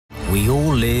We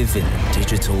all live in a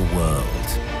digital world.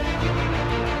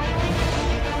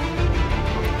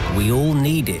 We all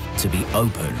need it to be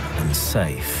open and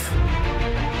safe.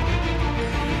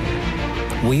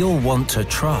 We all want to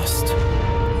trust.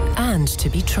 And to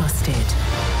be trusted.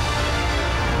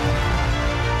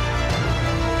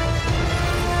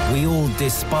 We all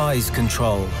despise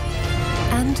control.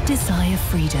 And desire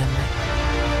freedom.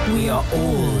 We are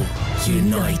all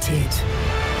united.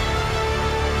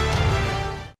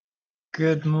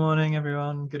 Good morning,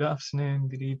 everyone. Good afternoon,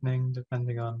 good evening,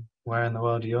 depending on where in the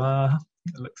world you are.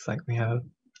 It looks like we have a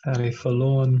fairly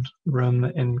forlorn room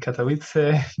in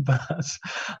Katowice, but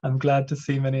I'm glad to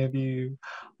see many of you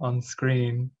on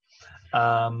screen.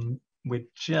 We're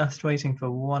just waiting for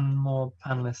one more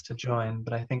panelist to join,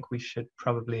 but I think we should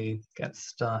probably get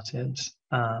started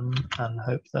and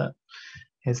hope that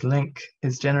his link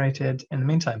is generated in the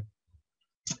meantime.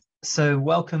 So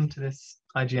welcome to this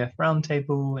IGF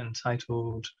roundtable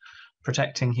entitled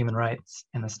Protecting Human Rights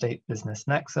in a State Business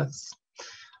Nexus.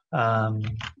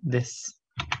 This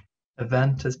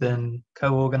event has been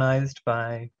co-organized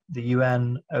by the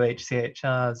UN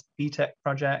OHCHR's BTEC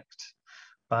project,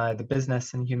 by the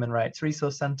Business and Human Rights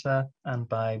Resource Centre, and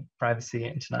by Privacy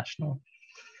International.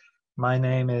 My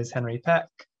name is Henry Peck,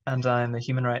 and I'm the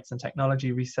Human Rights and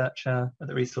Technology Researcher at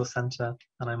the Resource Centre,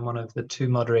 and I'm one of the two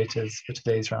moderators for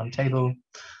today's roundtable,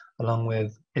 along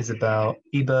with Isabel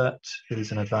Ebert,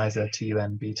 who's an advisor to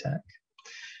UN BTEC.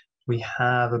 We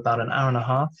have about an hour and a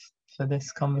half for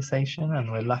this conversation,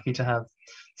 and we're lucky to have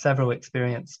several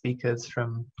experienced speakers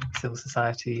from civil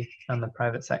society and the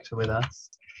private sector with us.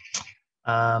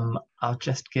 I'll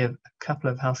just give a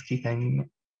couple of housekeeping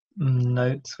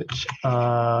notes, which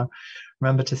are,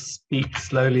 remember to speak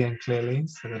slowly and clearly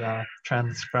so that our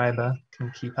transcriber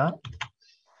can keep up.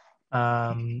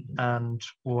 And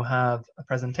we'll have a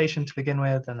presentation to begin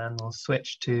with, and then we'll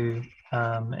switch to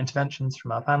interventions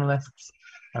from our panelists,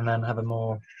 and then have a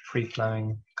more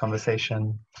free-flowing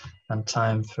conversation and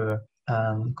time for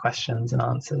questions and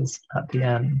answers at the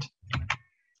end.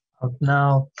 I'll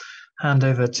now hand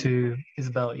over to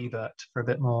Isabel Ebert for a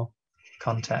bit more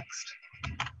context.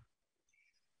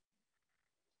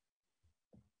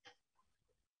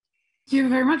 Thank you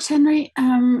very much, Henry,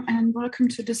 and welcome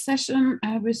to this session.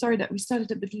 We're sorry that we started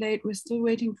a bit late. We're still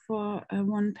waiting for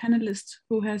one panelist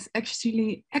who has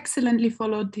actually excellently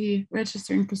followed the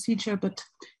registering procedure, but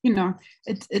you know,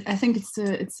 I think it's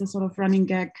a sort of running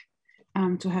gag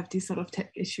to have these sort of tech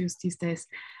issues these days.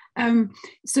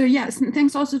 So yes,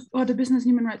 thanks also for the Business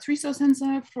and Human Rights Resource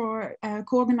Center for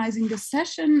co-organizing this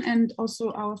session, and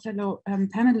also our fellow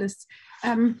panelists.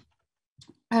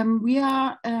 We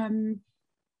are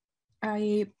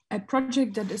a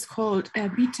project that is called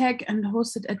BTEC and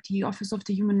hosted at the Office of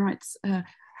the Human Rights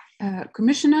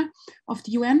Commissioner of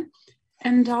the UN.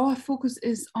 And our focus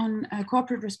is on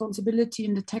corporate responsibility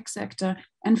in the tech sector.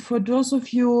 And for those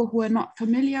of you who are not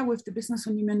familiar with the business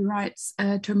and human rights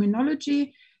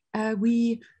terminology,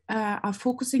 we are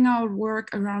focusing our work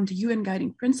around the UN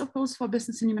guiding principles for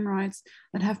business and human rights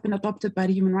that have been adopted by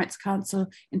the Human Rights Council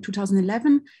in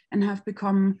 2011 and have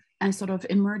become a sort of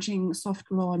emerging soft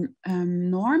law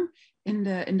norm in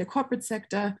the corporate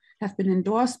sector, have been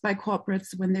endorsed by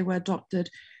corporates when they were adopted,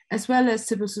 as well as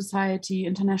civil society,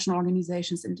 international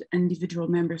organizations, and individual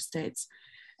member states.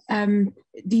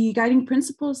 The guiding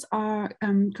principles are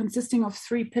consisting of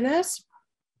 3 pillars.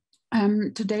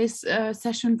 Today's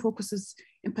session focuses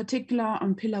in particular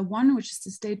on pillar 1, which is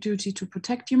the state duty to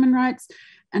protect human rights,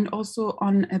 and also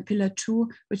on pillar 2,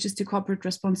 which is the corporate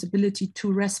responsibility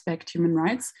to respect human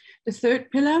rights. The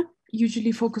 3rd pillar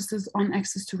usually focuses on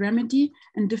access to remedy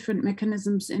and different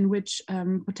mechanisms in which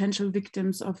potential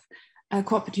victims of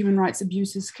corporate human rights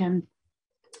abuses can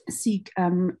seek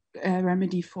a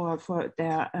remedy for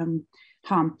their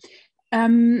harm.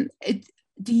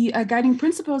 The guiding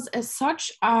principles as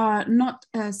such are not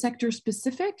sector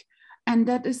specific, and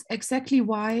that is exactly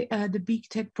why the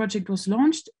BTEC project was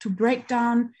launched, to break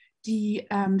down the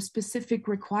specific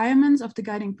requirements of the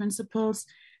guiding principles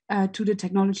to the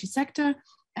technology sector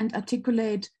and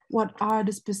articulate what are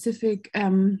the specific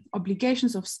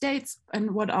obligations of states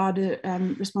and what are the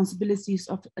responsibilities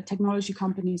of technology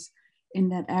companies in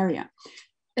that area.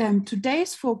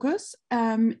 Today's focus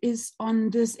is on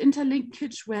this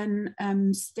interlinkage when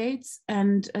states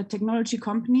and technology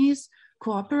companies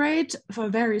cooperate for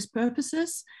various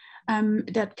purposes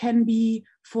that can be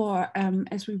for,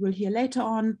 as we will hear later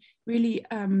on, really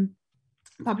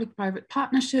public-private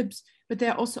partnerships, but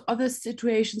there are also other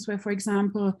situations where, for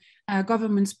example,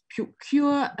 governments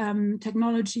procure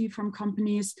technology from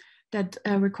companies that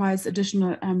requires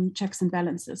additional checks and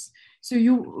balances. So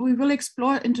we will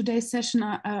explore in today's session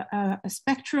a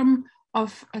spectrum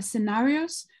of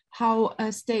scenarios, how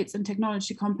states and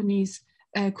technology companies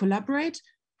collaborate,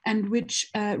 and which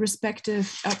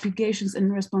respective obligations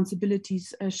and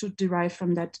responsibilities should derive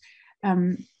from that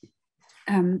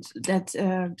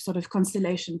sort of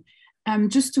constellation.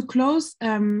 Just to close,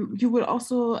 you will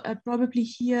also probably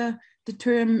hear the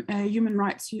term human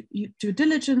rights due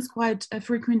diligence quite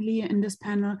frequently in this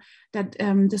panel, that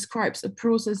describes a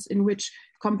process in which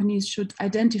companies should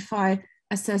identify,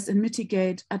 assess, and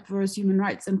mitigate adverse human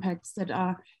rights impacts that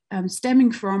are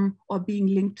stemming from or being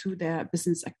linked to their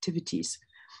business activities.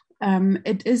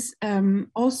 It is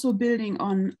also building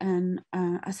on an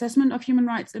assessment of human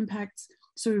rights impacts.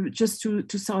 So just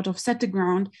to sort of set the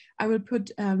ground, I will put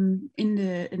in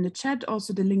the chat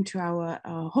also the link to our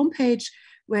homepage,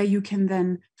 where you can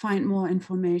then find more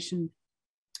information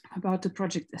about the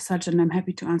project as such, and I'm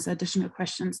happy to answer additional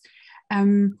questions.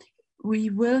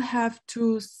 We will have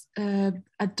to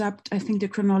adapt, I think, the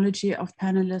chronology of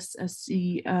panelists, as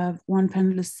the one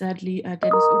panelist, sadly, Dennis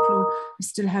Utlu, is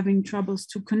still having troubles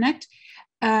to connect.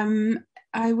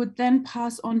 I would then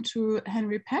pass on to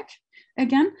Henry Peck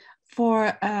again,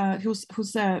 for who's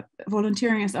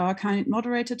volunteering as our kind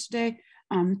moderator today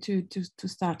to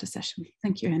start the session.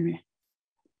 Thank you, Henry.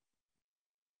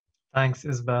 Thanks,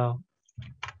 Isabel.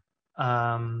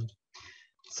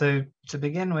 So to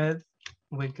begin with,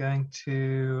 we're going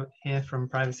to hear from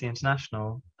Privacy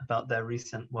International about their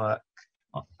recent work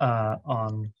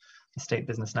on the state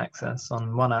business nexus,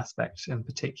 on one aspect in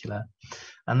particular.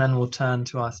 And then we'll turn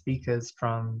to our speakers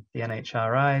from the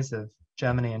NHRIs of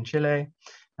Germany and Chile,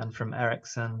 and from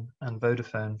Ericsson and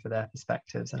Vodafone for their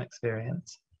perspectives and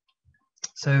experience.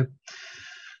 So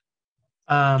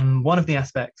one of the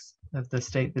aspects of the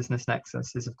state business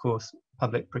nexus is, of course,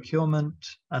 public procurement,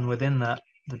 and within that,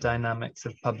 the dynamics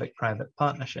of public-private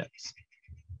partnerships.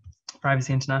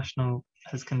 Privacy International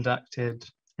has conducted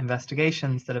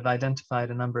investigations that have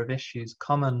identified a number of issues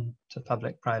common to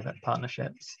public-private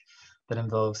partnerships that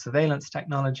involve surveillance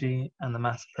technology and the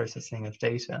mass processing of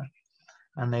data.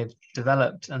 And they've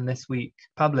developed and this week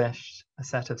published a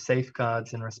set of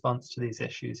safeguards in response to these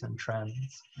issues and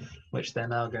trends, which they're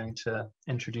now going to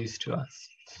introduce to us.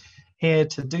 Here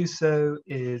to do so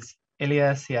is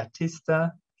Ilia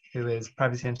Siatista, who is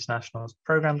Privacy International's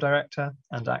Program Director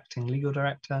and Acting Legal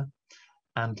Director,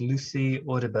 and Lucy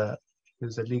Audibert,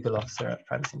 who's a legal officer at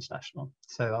Privacy International.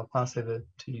 So I'll pass over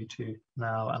to you two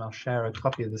now, and I'll share a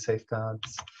copy of the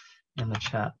safeguards in the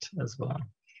chat as well.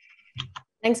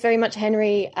 Thanks very much,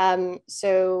 Henry. It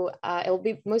will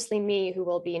be mostly me who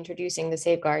will be introducing the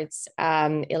safeguards.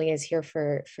 Ilya is here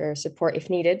for support if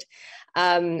needed.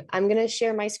 I'm going to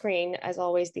share my screen. As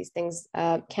always, these things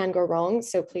can go wrong,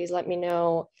 so please let me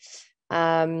know.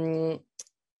 Can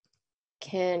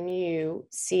you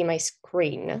see my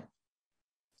screen?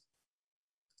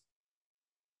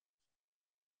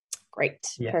 Great,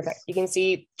 yes. Perfect. You can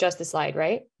see just the slide,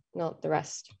 right? Not the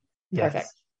rest. Yes. Perfect.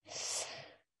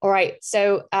 All right,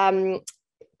 so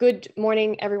good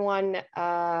morning, everyone.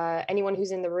 Anyone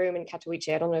who's in the room in Katowice,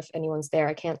 I don't know if anyone's there.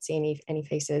 I can't see any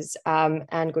faces.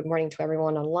 And good morning to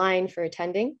everyone online for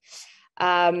attending.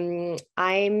 I'm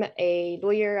a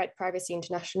lawyer at Privacy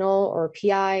International, or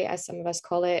PI, as some of us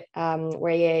call it. We're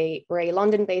a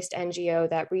London-based NGO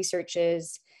that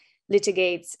researches,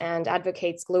 litigates, and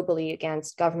advocates globally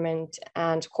against government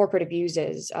and corporate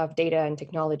abuses of data and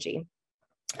technology.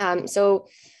 So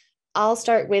I'll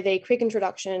start with a quick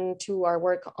introduction to our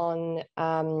work on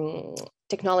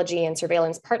technology and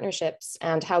surveillance partnerships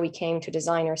and how we came to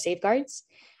design our safeguards.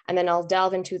 And then I'll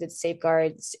delve into the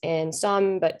safeguards in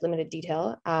some but limited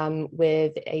detail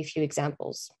with a few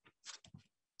examples.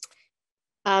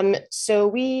 So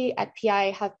we at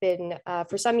PI have been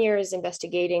for some years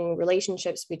investigating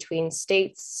relationships between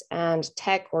states and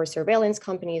tech or surveillance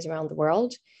companies around the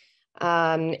world.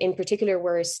 In particular,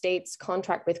 where states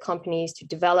contract with companies to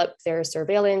develop their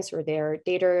surveillance or their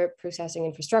data processing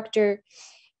infrastructure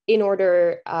in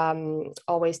order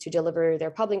always to deliver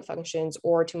their public functions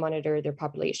or to monitor their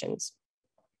populations.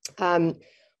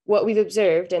 What we've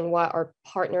observed and what our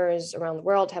partners around the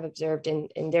world have observed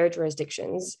in their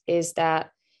jurisdictions is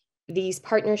that these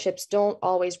partnerships don't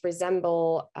always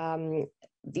resemble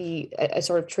a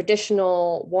sort of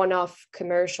traditional one-off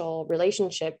commercial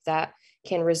relationship that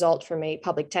can result from a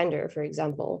public tender, for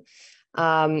example,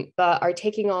 but are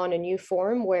taking on a new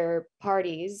form where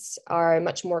parties are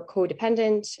much more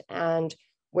codependent and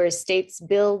where states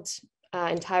build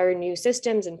entire new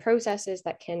systems and processes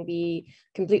that can be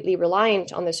completely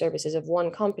reliant on the services of one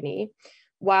company,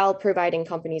 while providing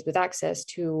companies with access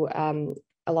to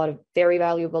a a lot of very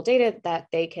valuable data that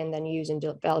they can then use in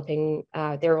developing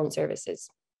their own services.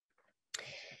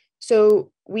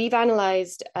 So we've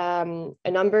analyzed a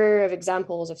number of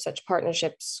examples of such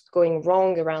partnerships going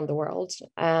wrong around the world.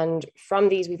 And from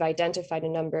these, we've identified a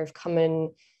number of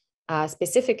common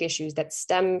specific issues that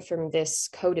stem from this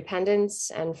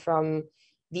codependence and from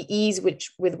the ease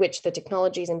with which the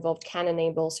technologies involved can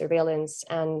enable surveillance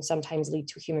and sometimes lead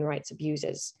to human rights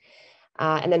abuses.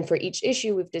 And then for each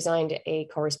issue, we've designed a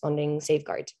corresponding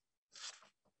safeguard.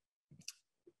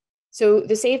 So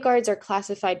the safeguards are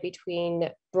classified between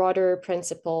broader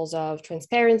principles of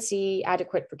transparency,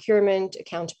 adequate procurement,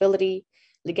 accountability,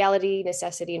 legality,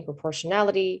 necessity, and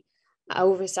proportionality,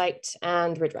 oversight,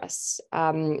 and redress.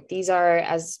 These are,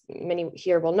 as many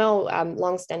here will know,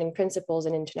 longstanding principles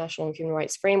in international and human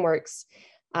rights frameworks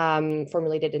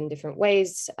formulated in different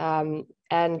ways.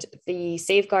 And the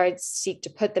safeguards seek to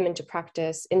put them into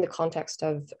practice in the context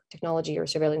of technology or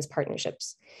surveillance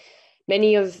partnerships.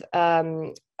 Many of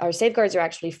our safeguards are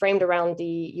actually framed around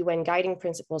the UN guiding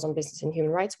principles on business and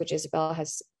human rights, which Isabel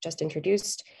has just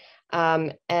introduced.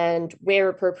 And where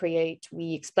appropriate,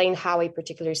 we explain how a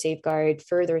particular safeguard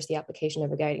furthers the application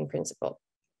of a guiding principle.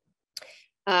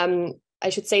 I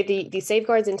should say the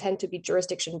safeguards intend to be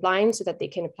jurisdiction blind so that they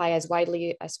can apply as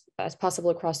widely as possible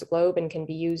across the globe and can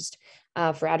be used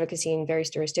for advocacy in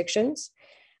various jurisdictions.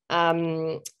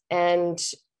 And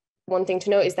one thing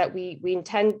to note is that we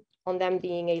intend on them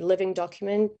being a living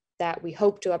document that we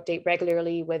hope to update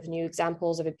regularly with new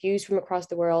examples of abuse from across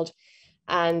the world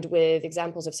and with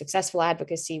examples of successful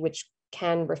advocacy, which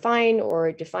can refine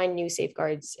or define new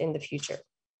safeguards in the future.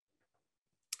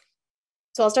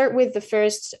 So I'll start with the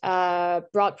first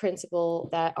broad principle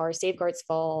that our safeguards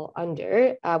fall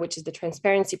under, which is the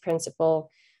transparency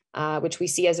principle, which we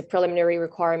see as a preliminary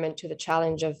requirement to the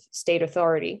challenge of state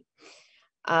authority.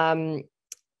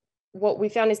 What we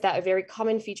found is that a very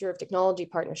common feature of technology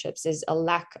partnerships is a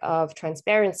lack of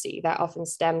transparency that often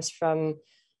stems from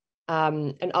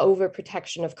an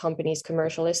overprotection of companies'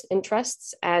 commercial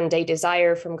interests and a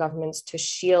desire from governments to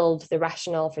shield the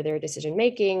rationale for their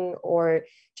decision-making or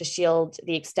to shield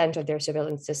the extent of their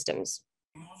surveillance systems.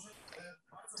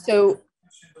 So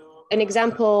an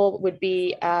example would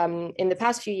be in the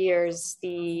past few years,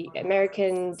 the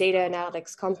American data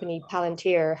analytics company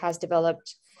Palantir has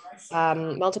developed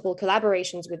multiple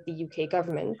collaborations with the UK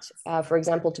government, for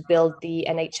example, to build the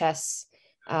NHS,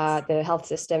 the health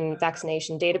system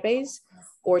vaccination database,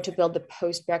 or to build the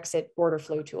post-Brexit border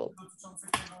flow tool.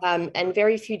 And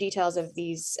very few details of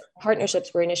these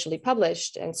partnerships were initially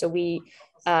published. And so we,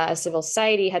 as civil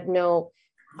society, had no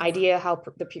idea how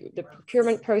the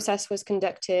procurement process was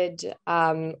conducted.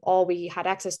 All we had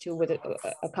access to was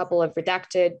a couple of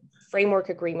redacted framework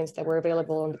agreements that were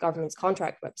available on the government's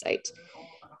contract website.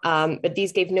 But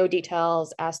these gave no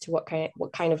details as to what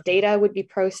kind of data would be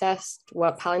processed,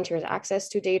 what Palantir's access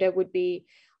to data would be,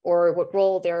 or what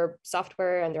role their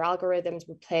software and their algorithms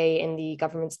would play in the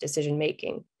government's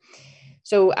decision-making.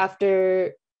 So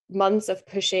after months of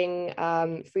pushing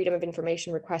freedom of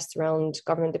information requests around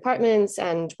government departments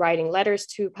and writing letters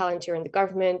to Palantir and the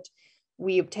government,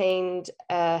 we obtained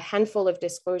a handful of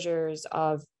disclosures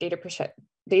of data protection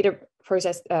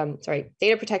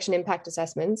impact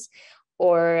assessments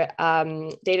or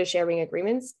data sharing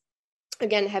agreements,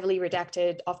 again, heavily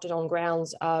redacted, often on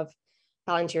grounds of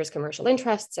Palantir's commercial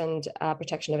interests and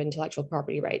protection of intellectual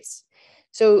property rights.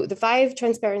 So the 5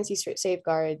 transparency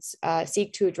safeguards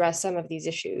seek to address some of these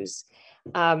issues.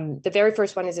 The very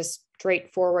first one is a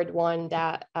straightforward one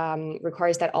that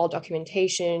requires that all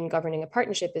documentation governing a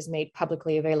partnership is made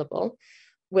publicly available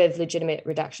with legitimate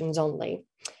redactions only.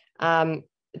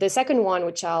 The second one,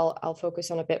 which I'll focus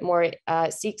on a bit more,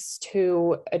 seeks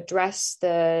to address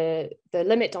the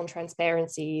limit on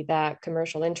transparency that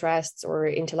commercial interests or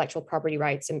intellectual property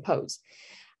rights impose.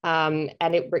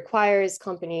 And it requires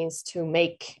companies to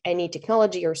make any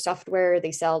technology or software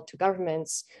they sell to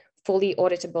governments fully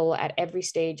auditable at every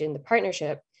stage in the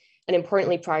partnership, and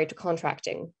importantly, prior to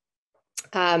contracting.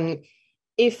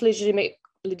 If legitimate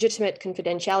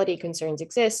confidentiality concerns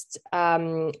exist,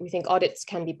 we think audits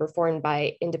can be performed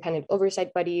by independent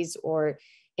oversight bodies or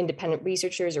independent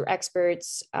researchers or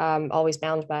experts, always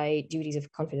bound by duties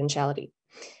of confidentiality.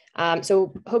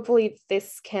 So hopefully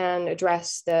this can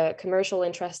address the commercial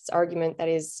interests argument that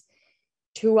is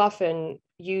too often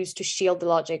used to shield the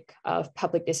logic of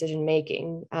public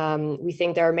decision-making. We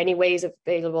think there are many ways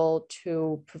available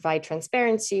to provide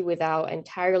transparency without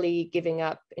entirely giving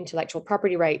up intellectual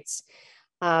property rights.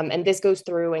 And this goes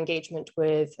through engagement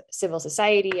with civil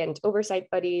society and oversight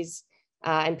bodies,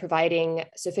 and providing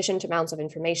sufficient amounts of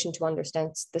information to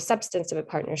understand the substance of a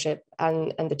partnership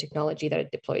and the technology that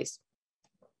it deploys.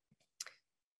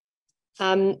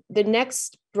 The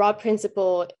next broad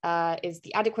principle is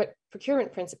the adequate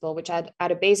procurement principle, which at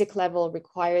a basic level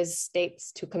requires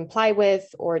states to comply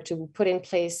with or to put in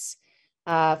place,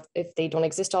 if they don't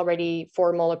exist already,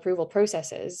 formal approval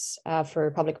processes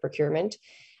for public procurement,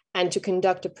 and to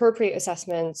conduct appropriate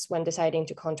assessments when deciding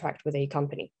to contract with a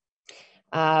company.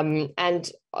 And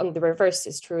on the reverse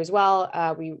is true as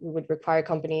well. We would require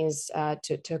companies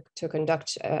to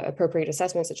conduct appropriate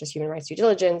assessments, such as human rights due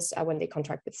diligence, when they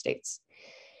contract with states.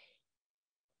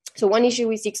 So one issue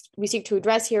we seek to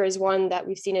address here is one that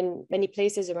we've seen in many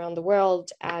places around the world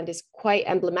and is quite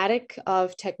emblematic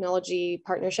of technology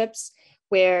partnerships,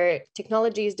 where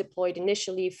technology is deployed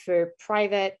initially for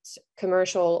private,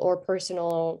 commercial, or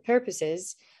personal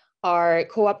purposes, are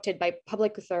co-opted by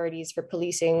public authorities for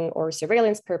policing or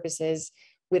surveillance purposes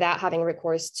without having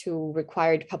recourse to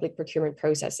required public procurement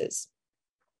processes.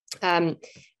 An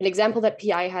example that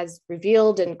PI has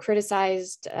revealed and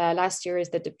criticized last year is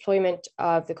the deployment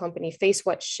of the company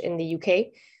FaceWatch in the UK,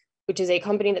 which is a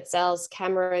company that sells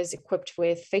cameras equipped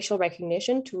with facial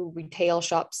recognition to retail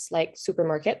shops like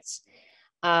supermarkets.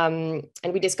 And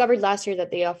we discovered last year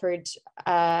that they offered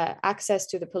access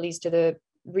to the police to the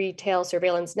retail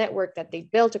surveillance network that they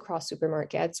built across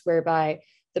supermarkets, whereby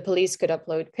the police could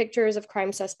upload pictures of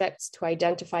crime suspects to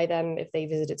identify them if they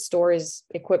visited stores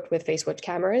equipped with FaceWatch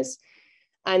cameras.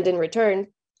 And in return,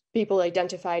 people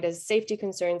identified as safety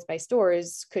concerns by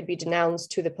stores could be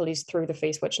denounced to the police through the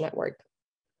FaceWatch network.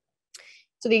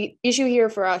 So the issue here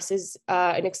for us is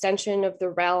an extension of the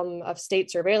realm of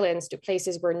state surveillance to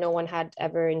places where no one had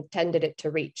ever intended it to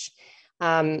reach.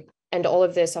 And all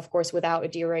of this, of course, without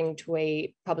adhering to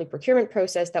a public procurement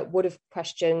process that would have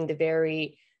questioned the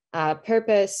very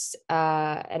purpose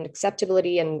and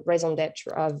acceptability and raison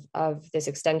d'etre of this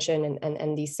extension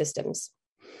and these systems.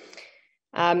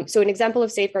 So an example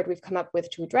of safeguard we've come up with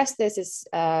to address this is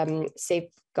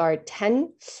Safeguard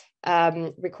 10,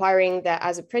 requiring that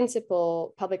as a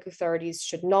principle, public authorities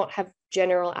should not have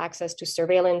general access to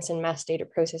surveillance and mass data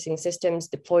processing systems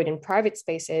deployed in private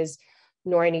spaces,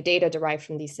 nor any data derived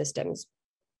from these systems.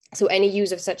 So any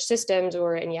use of such systems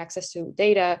or any access to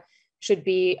data should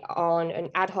be on an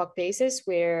ad hoc basis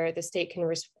where the state can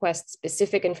request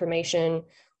specific information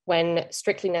when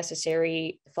strictly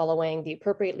necessary, following the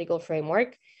appropriate legal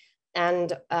framework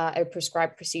and a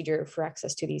prescribed procedure for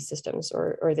access to these systems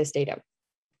or this data.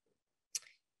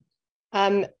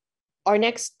 Our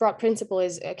next broad principle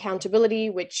is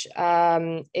accountability, which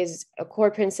is a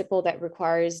core principle that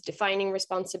requires defining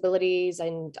responsibilities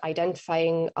and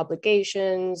identifying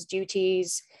obligations,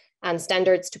 duties, and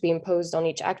standards to be imposed on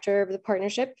each actor of the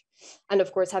partnership. And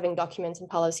of course, having documents and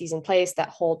policies in place that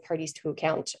hold parties to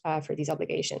account for these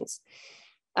obligations.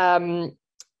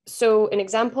 So an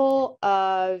example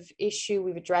of issue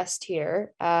we've addressed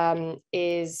here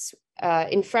is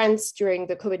in France during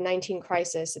the COVID-19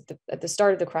 crisis, at the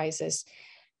start of the crisis,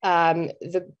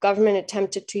 the government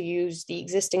attempted to use the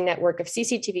existing network of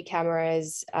CCTV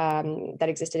cameras that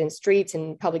existed in streets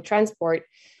and public transport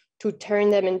to turn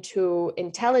them into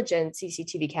intelligent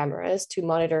CCTV cameras to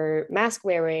monitor mask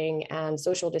wearing and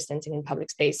social distancing in public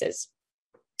spaces.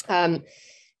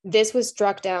 This was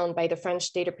struck down by the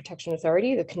French Data Protection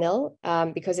Authority, the CNIL,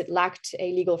 because it lacked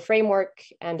a legal framework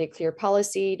and a clear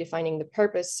policy defining the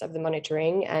purpose of the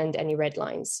monitoring and any red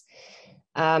lines.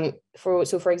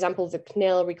 For example, the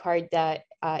CNIL required that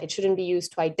it shouldn't be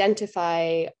used to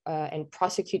identify and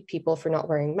prosecute people for not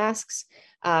wearing masks,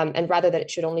 and rather that it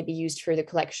should only be used for the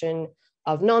collection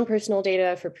of non-personal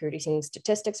data for producing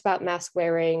statistics about mask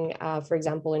wearing, for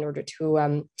example, in order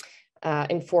to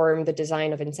inform the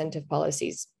design of incentive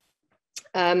policies.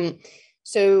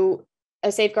 So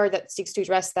a safeguard that seeks to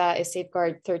address that is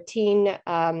Safeguard 13,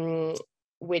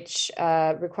 which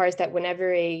requires that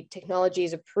whenever a technology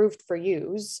is approved for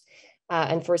use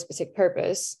and for a specific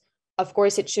purpose, of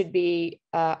course, it should be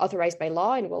authorized by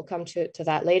law, and we'll come to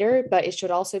that later, but it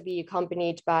should also be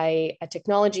accompanied by a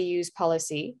technology use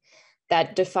policy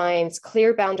that defines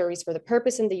clear boundaries for the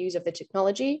purpose and the use of the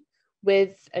technology,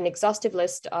 with an exhaustive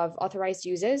list of authorized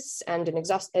uses and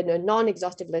a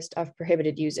non-exhaustive list of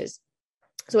prohibited uses.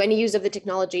 So any use of the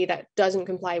technology that doesn't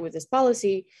comply with this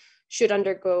policy should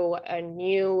undergo a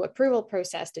new approval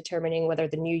process determining whether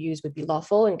the new use would be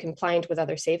lawful and compliant with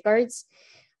other safeguards.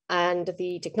 And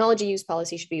the technology use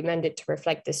policy should be amended to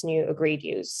reflect this new agreed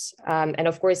use. And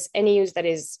of course, any use that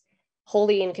is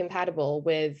wholly incompatible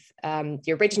with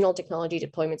the original technology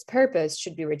deployment's purpose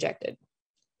should be rejected.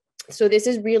 So this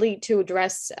is really to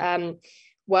address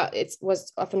what it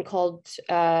was often called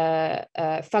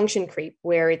function creep,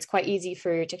 where it's quite easy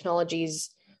for technologies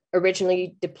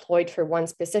originally deployed for one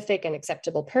specific and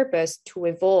acceptable purpose to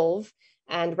evolve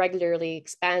and regularly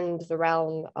expand the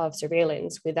realm of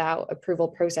surveillance without approval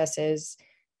processes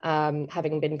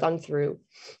having been gone through,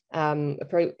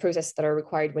 processes that are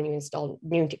required when you install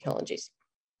new technologies.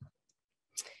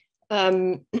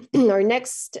 Our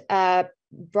next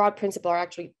broad principle are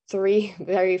actually three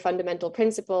very fundamental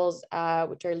principles,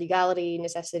 which are legality,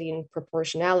 necessity, and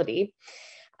proportionality.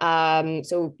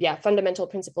 So yeah, fundamental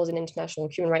principles in international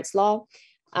human rights law.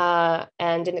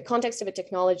 And in the context of a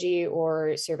technology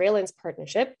or surveillance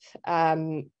partnership,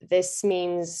 this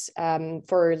means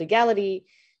for legality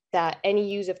that any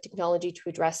use of technology to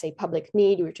address a public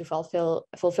need or to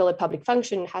fulfill a public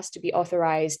function has to be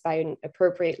authorized by an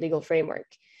appropriate legal framework.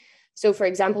 So for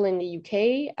example, in the UK,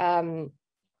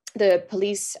 the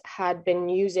police had been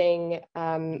using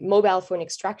mobile phone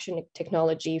extraction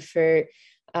technology for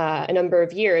a number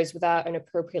of years without an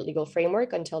appropriate legal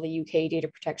framework until the UK data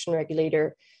protection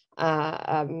regulator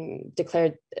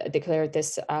declared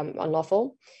this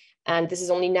unlawful. And this is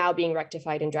only now being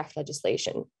rectified in draft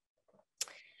legislation.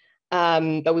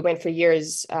 But we went for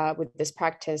years with this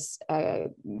practice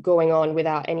going on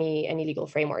without any legal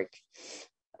framework.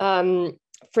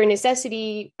 For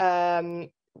necessity,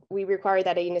 we require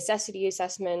that a necessity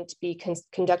assessment be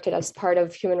conducted as part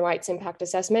of human rights impact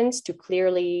assessments to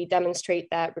clearly demonstrate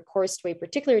that recourse to a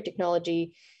particular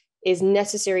technology is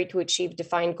necessary to achieve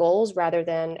defined goals rather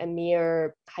than a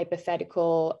mere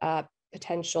hypothetical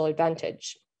potential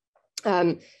advantage.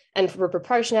 And for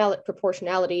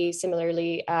proportionality,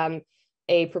 similarly,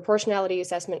 a proportionality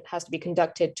assessment has to be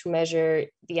conducted to measure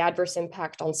the adverse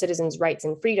impact on citizens' rights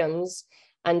and freedoms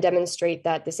and demonstrate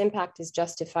that this impact is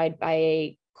justified by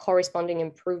a corresponding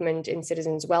improvement in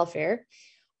citizens' welfare,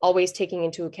 always taking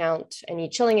into account any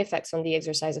chilling effects on the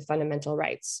exercise of fundamental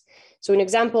rights. So an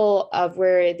example of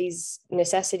where these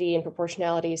necessity and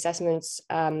proportionality assessments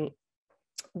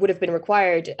would have been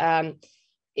required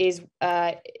is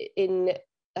in,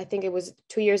 I think it was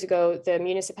 2 years ago, the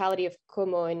municipality of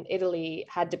Como in Italy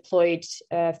had deployed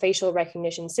a facial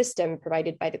recognition system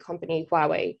provided by the company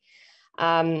Huawei.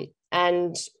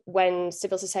 And when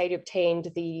civil society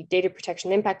obtained the data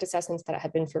protection impact assessments that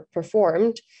had been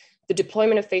performed, the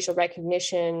deployment of facial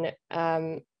recognition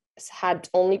had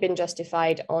only been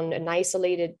justified on an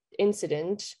isolated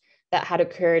incident that had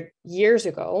occurred years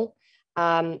ago,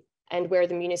 and where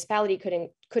the municipality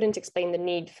couldn't explain the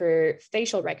need for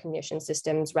facial recognition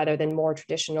systems rather than more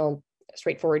traditional,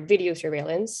 straightforward video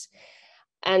surveillance.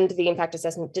 And the impact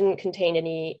assessment didn't contain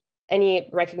any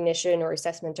recognition or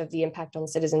assessment of the impact on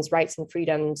citizens' rights and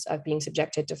freedoms of being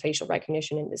subjected to facial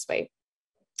recognition in this way.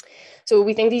 So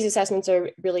we think these assessments are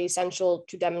really essential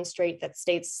to demonstrate that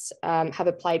states have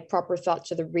applied proper thought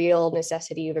to the real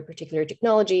necessity of a particular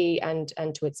technology and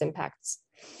to its impacts.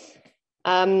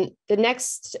 The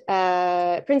next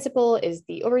principle is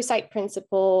the oversight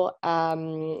principle.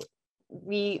 In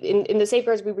the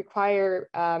safeguards, we require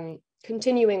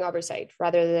continuing oversight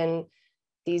rather than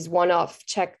these one-off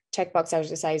checkbox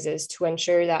exercises to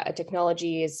ensure that a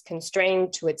technology is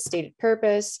constrained to its stated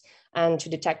purpose and to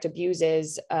detect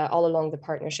abuses all along the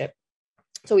partnership.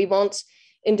 So we want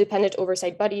independent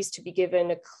oversight bodies to be given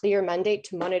a clear mandate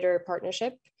to monitor a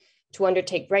partnership, to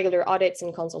undertake regular audits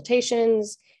and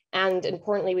consultations, and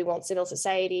importantly, we want civil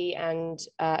society and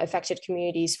affected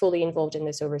communities fully involved in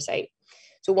this oversight.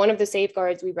 So one of the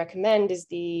safeguards we recommend is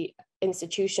the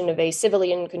institution of a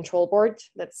civilian control board,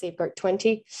 that's Safeguard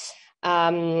 20.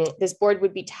 This board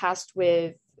would be tasked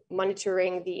with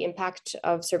monitoring the impact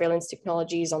of surveillance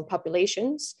technologies on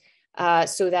populations,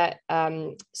 so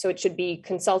it should be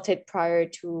consulted prior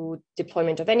to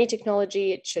deployment of any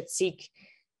technology. It should seek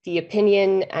the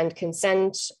opinion and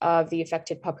consent of the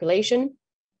affected population,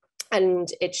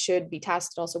 and it should be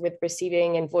tasked also with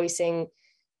receiving and voicing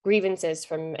grievances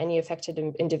from any affected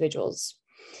individuals.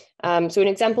 So an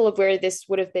example of where this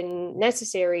would have been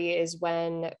necessary is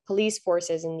when police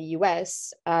forces in the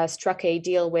US struck a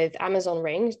deal with Amazon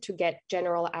Ring to get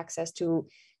general access to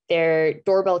their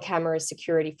doorbell camera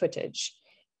security footage.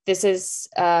 This is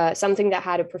something that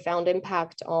had a profound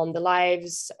impact on the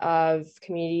lives of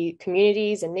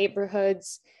communities and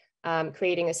neighborhoods,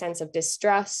 creating a sense of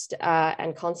distrust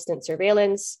and constant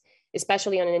surveillance,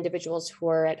 especially on individuals who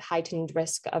are at heightened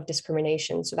risk of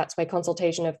discrimination. So that's why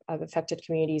consultation of affected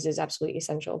communities is absolutely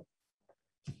essential.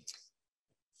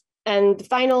 And the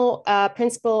final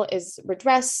principle is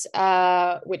redress,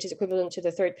 which is equivalent to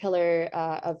the third pillar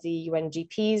of the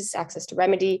UNGPs, access to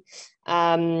remedy.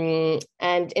 And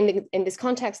in this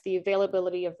context, the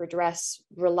availability of redress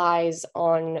relies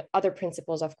on other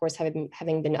principles, of course,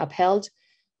 having been upheld,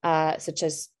 such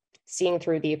as seeing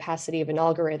through the opacity of an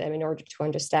algorithm in order to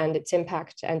understand its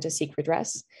impact and to seek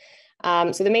redress.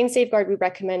 So the main safeguard we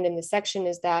recommend in this section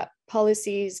is that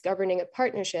policies governing a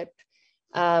partnership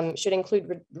should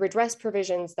include redress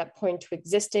provisions that point to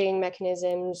existing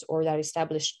mechanisms or that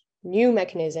establish new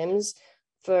mechanisms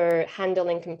for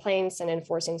handling complaints and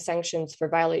enforcing sanctions for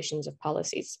violations of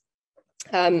policies.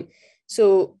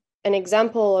 So an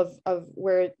example of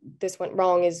where this went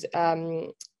wrong is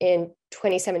in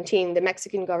 2017, the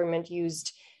Mexican government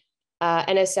used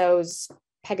NSO's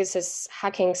Pegasus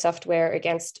hacking software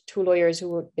against two lawyers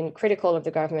who had been critical of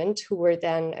the government, who were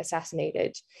then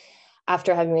assassinated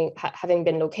after having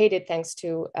been located thanks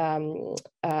to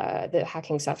the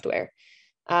hacking software.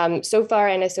 So far,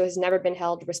 NSO has never been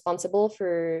held responsible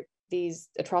for these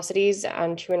atrocities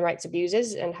and human rights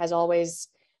abuses and has always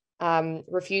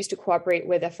refused to cooperate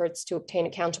with efforts to obtain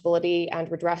accountability and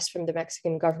redress from the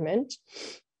Mexican government.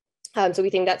 So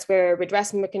we think that's where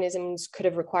redress mechanisms could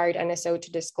have required NSO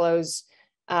to disclose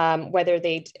whether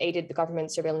they'd aided the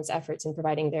government's surveillance efforts in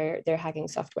providing their hacking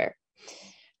software.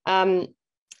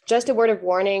 Just a word of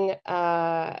warning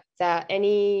that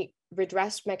any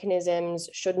redress mechanisms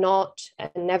should not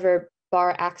and never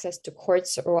bar access to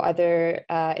courts or other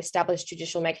established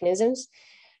judicial mechanisms,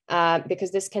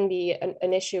 because this can be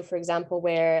an issue, for example,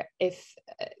 where if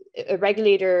a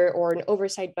regulator or an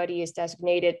oversight body is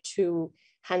designated to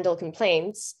handle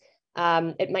complaints,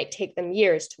 it might take them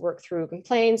years to work through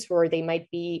complaints, or they might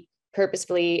be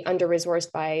purposefully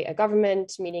under-resourced by a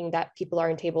government, meaning that people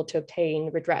aren't able to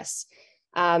obtain redress.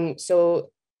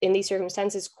 So in these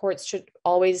circumstances, courts should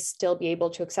always still be able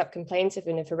to accept complaints,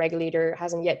 even if a regulator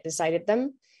hasn't yet decided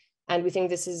them. And we think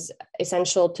this is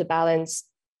essential to balance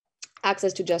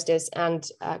access to justice and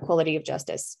quality of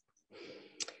justice.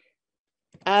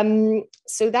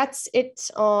 So that's it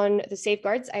on the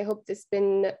safeguards. I hope this has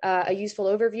been a useful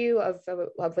overview of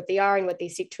what they are and what they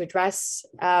seek to address.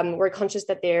 We're conscious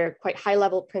that they're quite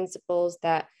high-level principles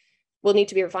that will need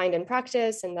to be refined in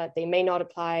practice and that they may not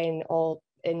apply in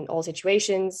all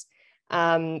situations.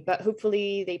 But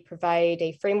hopefully they provide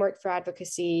a framework for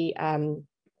advocacy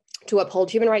to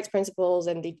uphold human rights principles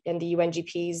and the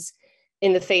UNGPs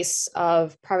in the face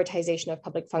of privatization of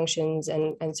public functions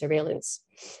and surveillance.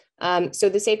 So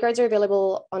the safeguards are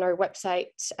available on our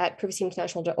website at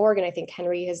privacyinternational.org, and I think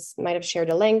Henry might have shared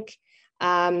a link.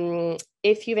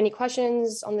 If you have any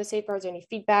questions on the safeguards or any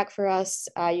feedback for us,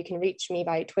 you can reach me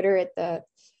by Twitter at the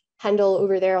handle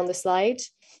over there on the slide.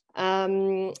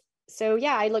 So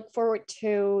yeah, I look forward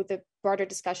to the broader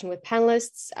discussion with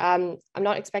panelists. I'm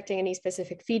not expecting any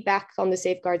specific feedback on the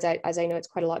safeguards, as I know it's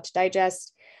quite a lot to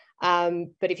digest.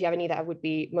 But if you have any, that would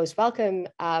be most welcome.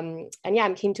 And yeah,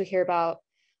 I'm keen to hear about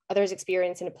others'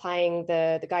 experience in applying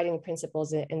the guiding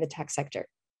principles in the tech sector.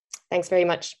 Thanks very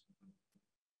much.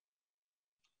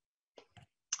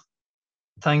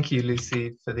 Thank you,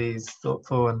 Lucy, for these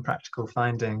thoughtful and practical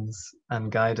findings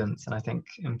and guidance. And I think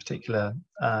in particular,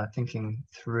 thinking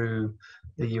through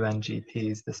the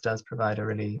UNGPs, this does provide a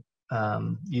really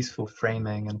useful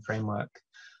framing and framework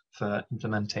for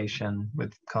implementation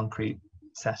with concrete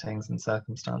settings and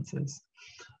circumstances.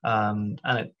 And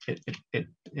it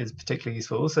is particularly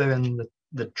useful also in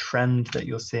the trend that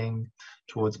you're seeing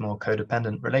towards more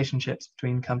codependent relationships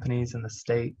between companies and the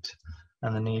state,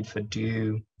 and the need for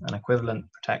due and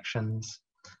equivalent protections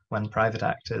when private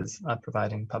actors are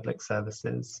providing public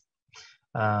services.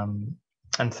 And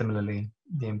similarly,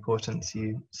 the importance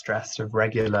you stressed of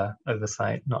regular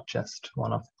oversight, not just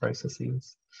one-off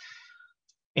processes.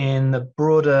 In the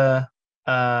broader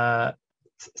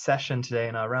session today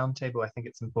in our roundtable, I think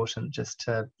it's important just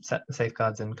to set the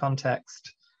safeguards in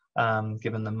context,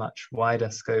 given the much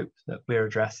wider scope that we're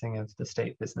addressing of the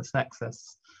state business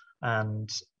nexus.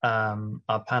 And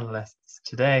our panelists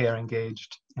today are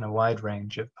engaged in a wide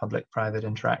range of public-private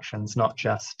interactions, not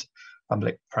just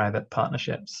public-private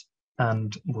partnerships,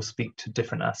 and will speak to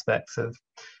different aspects of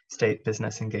state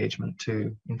business engagement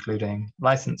too, including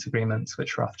license agreements,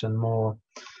 which are often more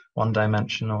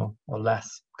one-dimensional or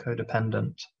less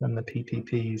codependent than the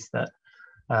PPPs that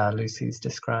Lucy's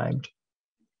described.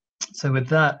 So with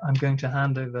that, I'm going to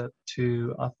hand over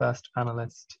to our first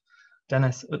panelist,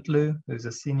 Dennis Utlu, who's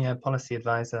a senior policy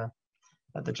advisor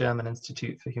at the German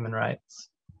Institute for Human Rights,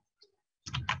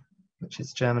 which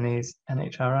is Germany's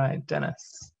NHRI.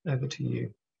 Dennis, over to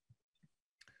you.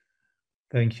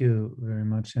 Thank you very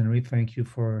much, Henry. Thank you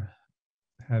for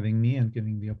having me and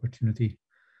giving the opportunity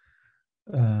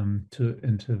to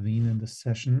intervene in this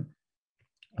session.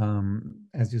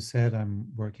 As you said, I'm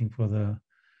working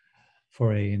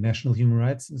for a national human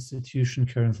rights institution.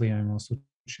 Currently, I'm also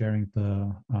chairing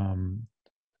the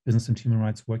Business and Human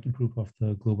Rights Working Group of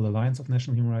the Global Alliance of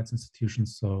National Human Rights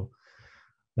Institutions. So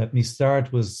let me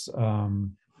start with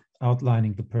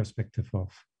outlining the perspective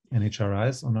of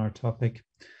NHRIs on our topic.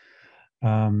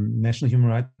 National human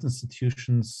rights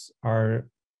institutions are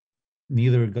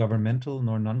neither governmental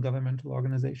nor non-governmental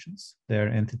organizations. They're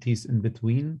entities in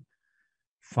between,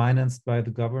 financed by the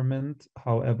government,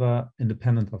 however,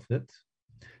 independent of it.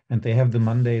 And they have the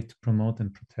mandate to promote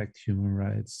and protect human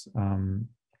rights.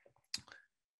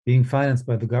 Being financed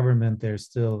by the government, they're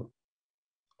still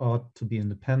ought to be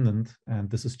independent, and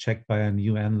this is checked by an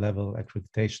UN level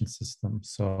accreditation system.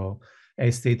 So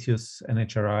A-status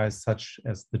NHRIs, such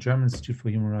as the German Institute for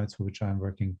Human Rights, for which I'm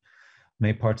working,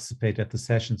 may participate at the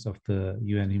sessions of the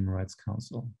UN Human Rights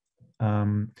Council.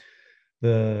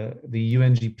 The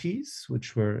UNGPs,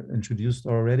 which were introduced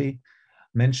already,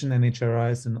 mention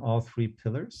NHRIs in all three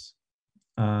pillars.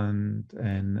 And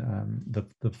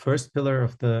the first pillar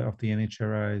of the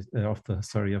NHRIs, of the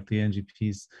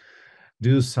UNGPs,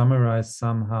 do summarize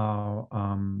somehow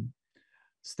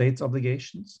states'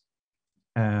 obligations.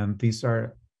 And these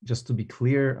are, just to be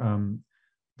clear,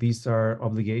 these are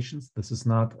obligations. These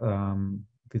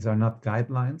are not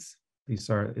guidelines.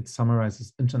 It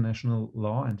summarizes international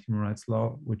law and human rights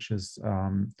law, which is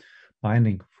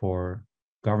binding for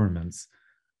governments,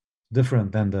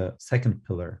 different than the second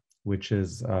pillar, which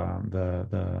is the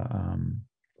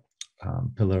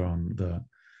pillar on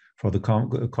for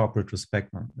the corporate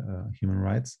respect on human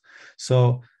rights.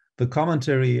 So the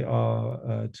commentary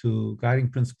to Guiding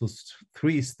Principles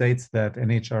 3 states that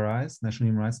NHRIs, National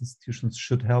Human Rights Institutions,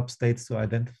 should help states to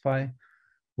identify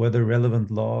whether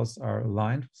relevant laws are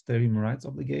aligned with their human rights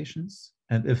obligations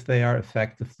and if they are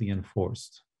effectively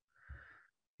enforced.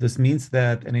 This means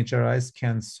that NHRIs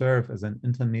can serve as an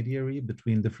intermediary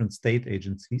between different state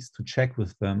agencies to check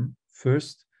with them,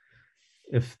 first,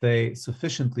 if they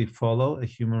sufficiently follow a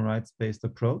human rights-based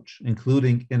approach,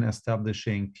 including in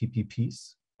establishing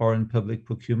PPPs or in public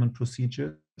procurement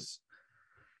procedures.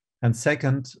 And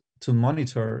second, to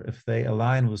monitor if they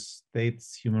align with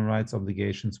states' human rights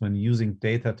obligations when using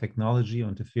data technology or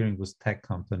interfering with tech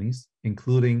companies,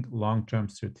 including long-term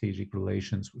strategic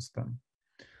relations with them.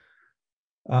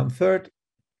 Third,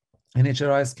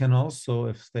 NHRIs can also,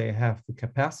 if they have the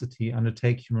capacity,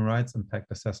 undertake human rights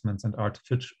impact assessments and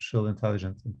artificial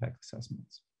intelligence impact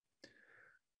assessments.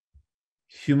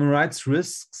 Human rights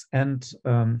risks and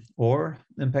or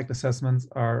impact assessments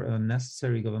are a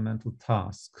necessary governmental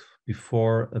task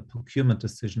before a procurement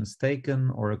decision is taken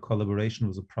or a collaboration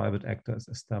with a private actor is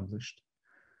established.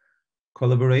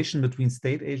 Collaboration between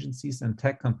state agencies and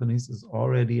tech companies is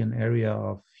already an area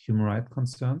of human rights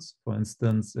concerns, for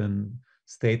instance, in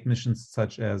state missions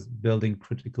such as building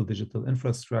critical digital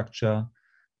infrastructure,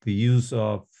 the use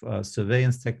of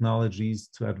surveillance technologies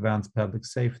to advance public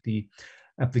safety,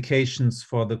 applications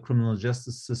for the criminal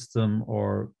justice system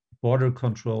or border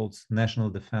controls, national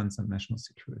defense, and national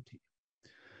security.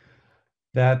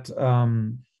 That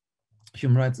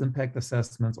human rights impact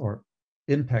assessments or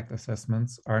impact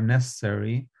assessments are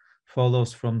necessary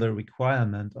follows from the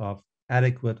requirement of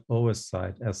adequate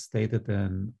oversight as stated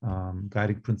in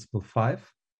Guiding Principle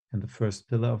 5 in the first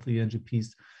pillar of the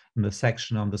UNGPs in the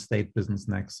section on the state business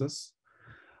nexus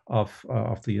of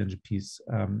the UNGPs.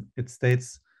 It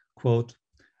states, quote,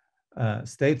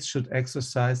 states should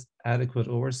exercise adequate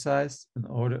oversight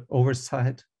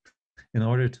in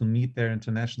order to meet their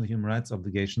international human rights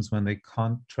obligations when they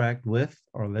contract with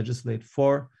or legislate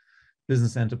for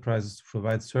business enterprises to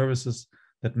provide services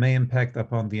that may impact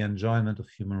upon the enjoyment of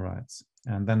human rights.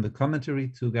 And then the commentary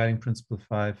to Guiding Principle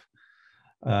 5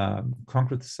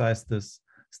 concretized this.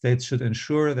 States should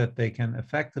ensure that they can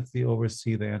effectively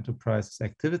oversee their enterprises'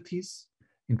 activities,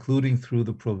 including through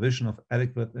the provision of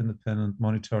adequate independent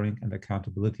monitoring and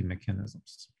accountability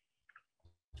mechanisms.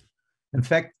 In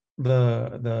fact,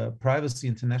 the privacy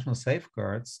international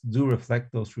safeguards do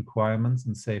reflect those requirements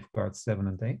in Safeguards 7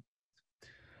 and 8.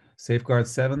 Safeguard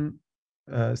 7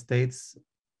 states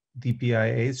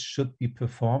DPIAs should be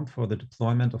performed for the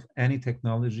deployment of any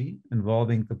technology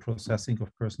involving the processing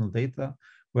of personal data,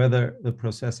 whether the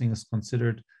processing is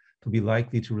considered to be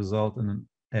likely to result in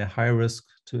a high risk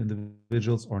to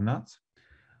individuals or not.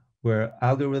 Where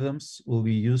algorithms will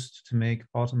be used to make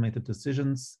automated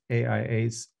decisions,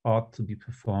 AIAs ought to be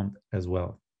performed as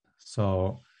well.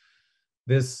 So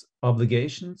these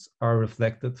obligations are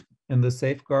reflected in the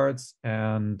safeguards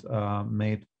and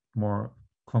made more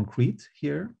concrete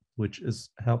here which is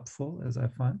helpful, as I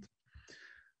find.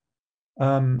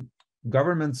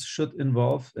 Governments should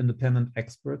involve independent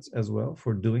experts as well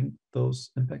for doing those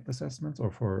impact assessments or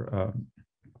for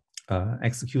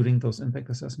executing those impact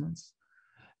assessments.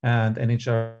 And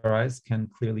NHRIs can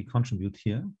clearly contribute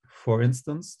here. For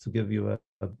instance, to give you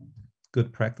a good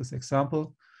practice example,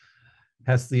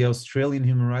 has the Australian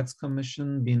Human Rights Commission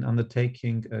been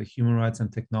undertaking a human rights and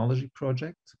technology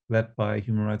project led by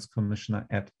Human Rights Commissioner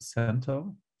Ed Santow.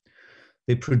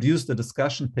 They produced a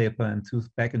discussion paper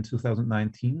back in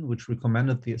 2019, which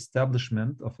recommended the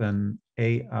establishment of an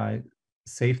AI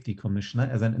safety commissioner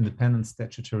as an independent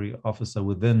statutory officer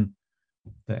within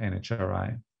the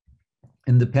NHRI.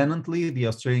 Independently, the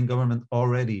Australian government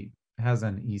already has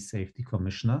an e-safety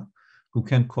commissioner who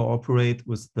can cooperate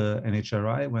with the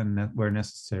NHRI where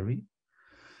necessary.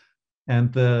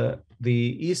 And the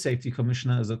e-safety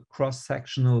commissioner is a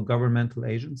cross-sectional governmental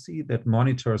agency that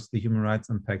monitors the human rights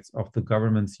impacts of the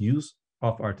government's use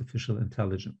of artificial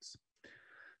intelligence.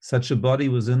 Such a body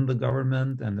within the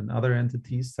government and in other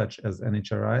entities, such as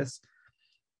NHRIs,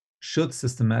 should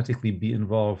systematically be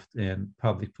involved in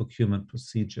public procurement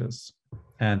procedures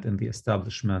and in the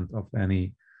establishment of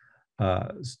any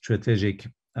strategic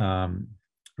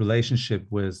relationship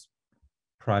with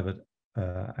private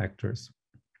actors.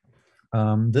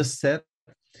 This said,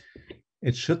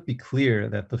 it should be clear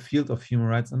that the field of human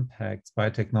rights impacts by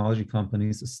technology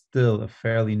companies is still a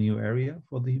fairly new area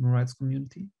for the human rights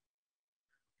community.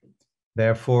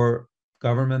 Therefore,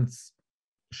 governments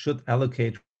should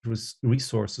allocate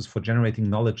resources for generating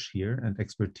knowledge here and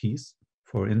expertise,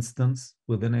 for instance,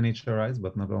 within NHRIs,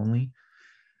 but not only,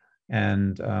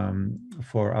 and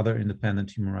for other independent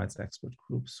human rights expert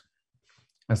groups,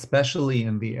 especially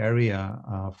in the area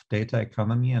of data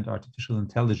economy and artificial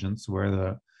intelligence, where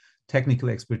the technical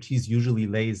expertise usually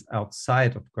lays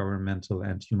outside of governmental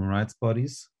and human rights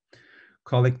bodies.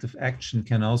 Collective action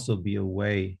can also be a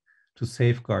way to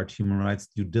safeguard human rights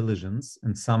due diligence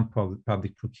in some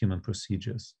public procurement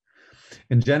procedures.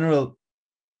 In general,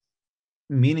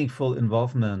 meaningful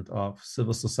involvement of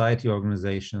civil society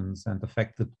organizations and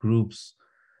affected groups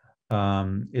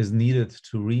is needed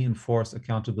to reinforce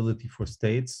accountability for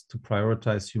states to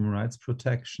prioritize human rights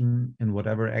protection in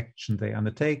whatever action they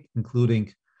undertake,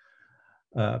 including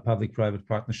public-private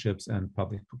partnerships and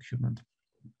public procurement.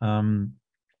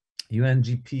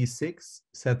 UNGP 6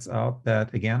 sets out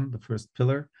that, again, the first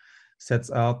pillar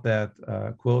sets out that,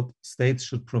 quote, states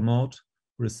should promote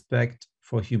respect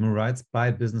for human rights by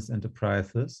business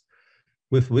enterprises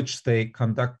with which they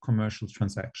conduct commercial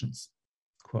transactions,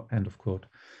 quote, end of quote.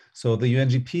 So the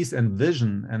UNGP's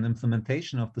envision and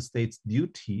implementation of the state's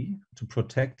duty to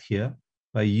protect here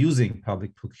by using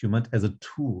public procurement as a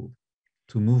tool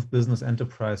to move business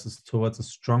enterprises towards a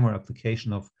stronger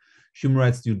application of human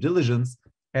rights due diligence,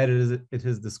 as it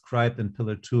is described in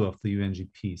Pillar 2 of the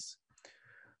UNGPs.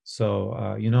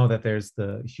 So you know that there's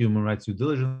the human rights due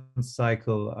diligence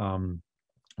cycle,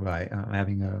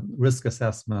 having a risk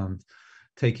assessment,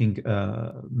 taking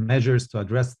measures to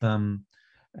address them,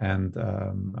 and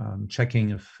checking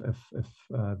if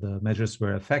the measures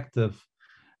were effective,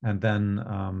 and then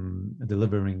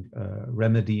delivering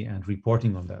remedy and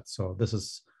reporting on that. So this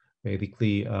is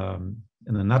basically,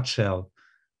 in a nutshell,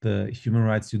 the human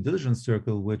rights due diligence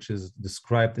circle, which is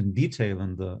described in detail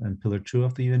in Pillar 2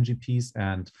 of the UNGPs,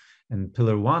 and in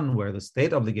Pillar 1, where the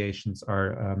state obligations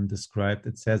are described,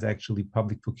 it says actually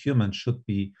public procurement should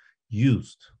be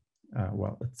used.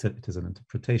 Well, it is an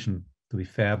interpretation, to be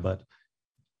fair, but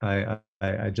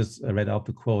I just read out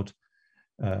the quote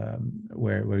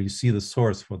where you see the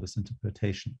source for this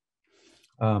interpretation.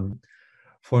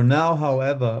 For now,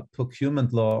 however,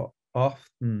 procurement law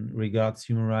often regards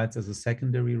human rights as a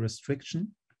secondary restriction,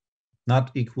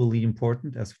 not equally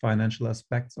important as financial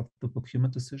aspects of the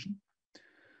procurement decision.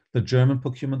 The German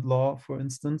procurement law, for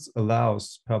instance,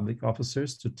 allows public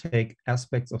officers to take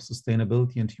aspects of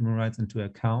sustainability and human rights into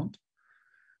account,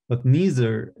 but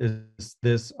neither is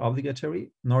this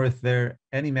obligatory, nor is there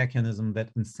any mechanism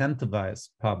that incentivizes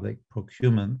public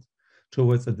procurement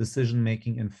towards a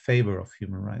decision-making in favor of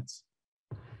human rights.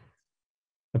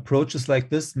 Approaches like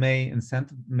this may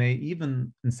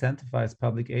even incentivize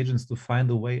public agents to find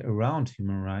a way around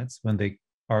human rights when they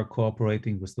are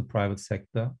cooperating with the private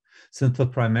sector, since the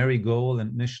primary goal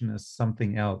and mission is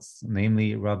something else,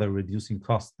 namely rather reducing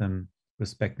costs than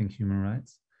respecting human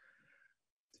rights.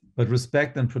 But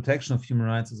respect and protection of human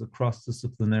rights is a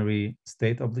cross-disciplinary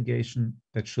state obligation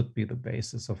that should be the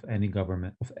basis of any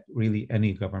government, of really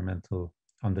any governmental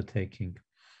undertaking.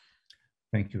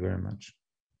 Thank you very much.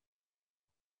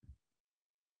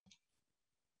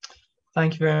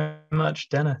 Thank you very much,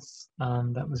 Dennis.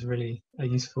 That was really a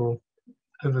useful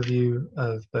overview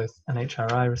of both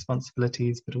NHRI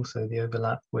responsibilities, but also the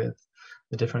overlap with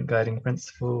the different guiding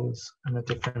principles and the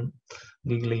different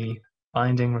legally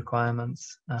binding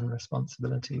requirements and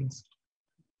responsibilities.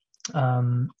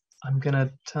 I'm going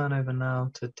to turn over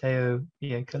now to Theo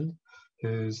Jekyll,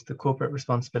 who's the corporate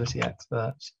responsibility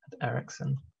expert at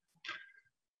Ericsson.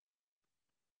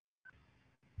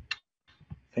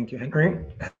 Thank you, Henry.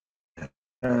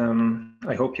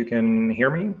 I hope you can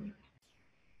hear me.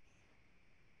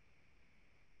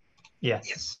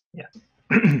 Yes. Yeah.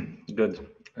 Good.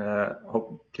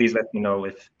 Please let me know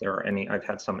if there are any. I've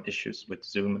had some issues with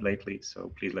Zoom lately,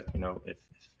 so please let me know if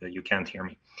you can't hear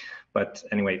me. But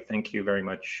anyway, thank you very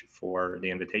much for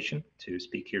the invitation to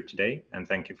speak here today, and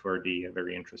thank you for the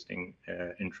very interesting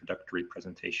introductory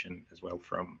presentation as well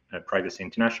from Privacy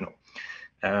International.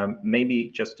 Maybe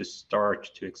just to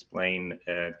start to explain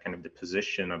kind of the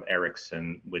position of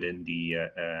Ericsson within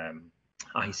the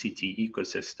ICT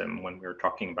ecosystem when we're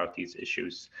talking about these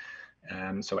issues.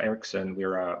 So Ericsson,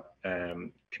 we're a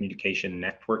communication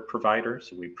network provider.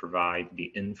 So we provide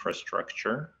the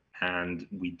infrastructure, and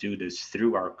we do this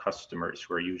through our customers,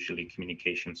 who are usually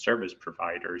communication service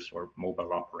providers or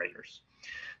mobile operators.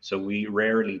 So we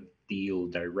rarely deal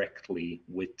directly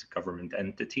with government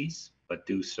entities, but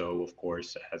do so, of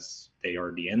course, as they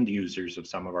are the end users of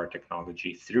some of our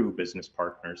technology through business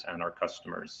partners and our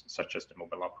customers, such as the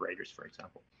mobile operators, for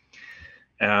example.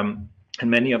 And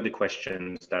many of the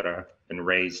questions that have been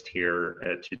raised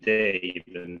here today,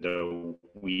 even though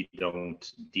we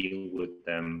don't deal with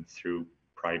them through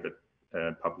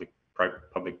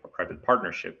public-private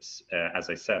partnerships, as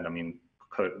I said, I mean,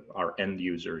 our end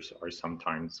users are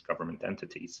sometimes government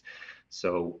entities.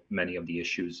 So many of the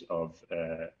issues of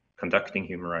conducting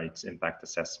human rights impact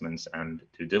assessments and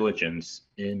due diligence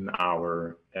in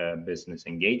our business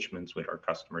engagements with our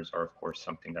customers are, of course,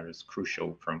 something that is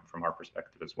crucial from our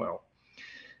perspective as well.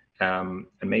 And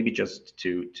maybe just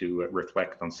to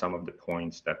reflect on some of the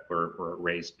points that were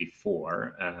raised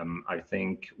before, I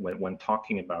think when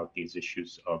talking about these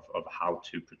issues of how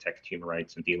to protect human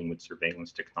rights and dealing with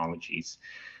surveillance technologies,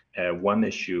 one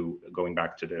issue, going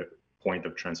back to the point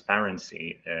of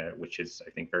transparency, which is,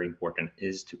 I think, very important,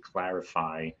 is to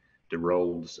clarify the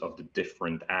roles of the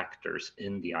different actors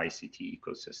in the ICT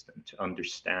ecosystem, to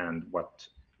understand what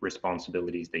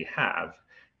responsibilities they have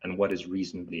and what is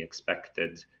reasonably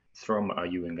expected from a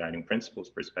UN Guiding Principles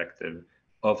perspective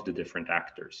of the different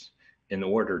actors, in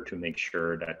order to make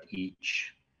sure that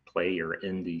each player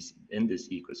in this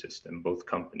ecosystem, both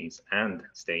companies and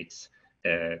states,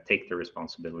 take their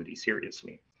responsibility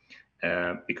seriously.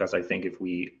 Because I think if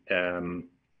we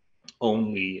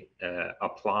only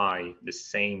apply the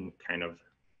same kind of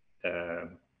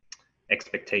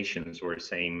expectations or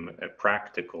same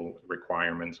practical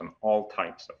requirements on all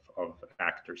types of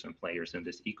actors and players in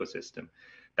this ecosystem,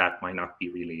 that might not be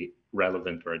really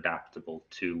relevant or adaptable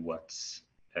to what's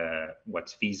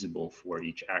feasible for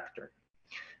each actor.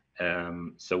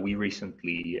 So we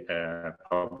recently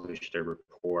published a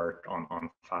report on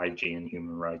 5G and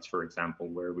human rights, for example,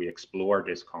 where we explore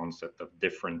this concept of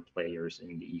different players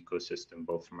in the ecosystem,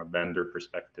 both from a vendor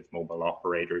perspective, mobile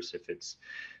operators, if it's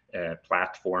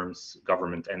platforms,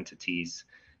 government entities,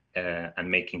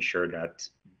 and making sure that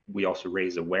we also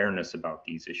raise awareness about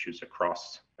these issues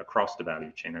across the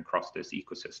value chain, across this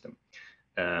ecosystem.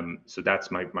 So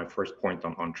that's my first point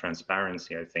on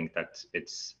transparency. I think that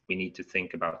we need to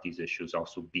think about these issues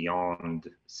also beyond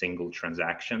single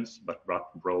transactions, but what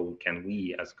role can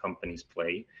we as companies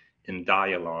play in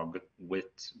dialogue with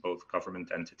both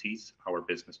government entities, our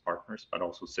business partners, but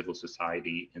also civil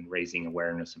society, in raising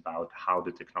awareness about how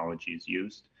the technology is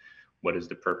used, what is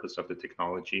the purpose of the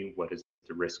technology, what is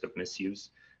the risk of misuse,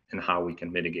 and how we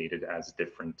can mitigate it as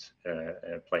different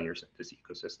players in this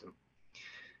ecosystem.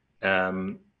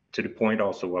 To the point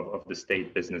also of the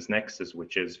state business nexus,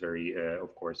 which is very,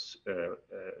 of course,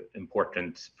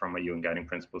 important from a UN Guiding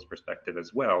Principles perspective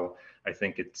as well, I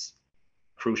think it's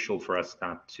crucial for us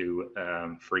not to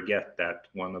forget that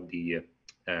one of the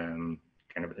kind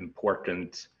of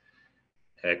important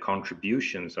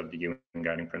contributions of the UN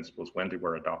Guiding Principles when they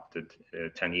were adopted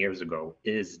 10 years ago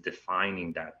is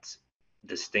defining that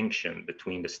distinction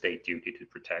between the state duty to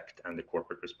protect and the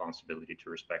corporate responsibility to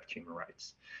respect human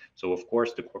rights. So of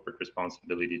course, the corporate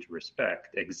responsibility to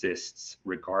respect exists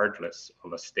regardless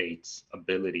of a state's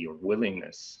ability or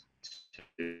willingness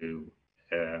to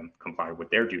comply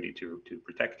with their duty to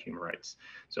protect human rights.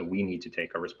 So we need to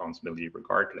take our responsibility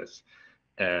regardless.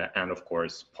 And of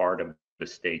course, part of the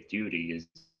state duty is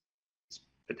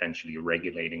potentially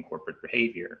regulating corporate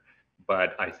behavior.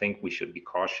 but I think we should be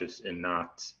cautious in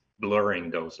not blurring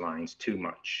those lines too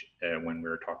much when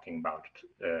we're talking about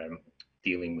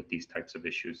dealing with these types of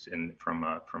issues from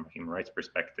a human rights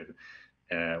perspective,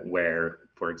 where,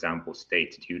 for example,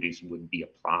 state duties would be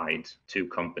applied to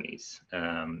companies.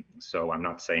 So I'm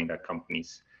not saying that companies,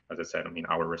 as I said, I mean,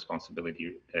 our responsibility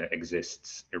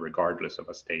exists regardless of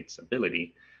a state's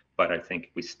ability, but I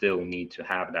think we still need to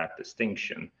have that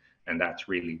distinction. And that's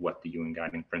really what the UN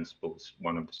Guiding Principles,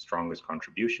 one of the strongest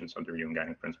contributions of the UN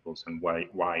Guiding Principles, and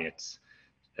why it's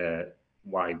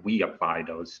why we apply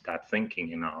that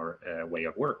thinking in our way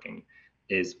of working,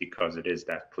 is because it is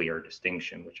that clear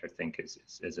distinction, which I think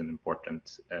is an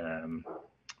important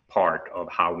part of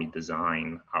how we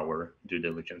design our due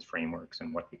diligence frameworks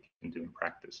and what we can do in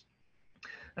practice.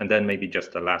 And then maybe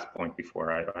just the last point before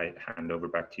I hand over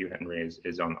back to you, Henry,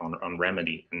 is on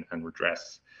remedy and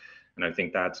redress. And I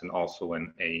think that's also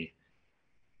a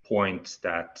point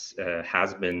that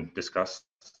has been discussed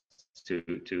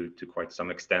to quite some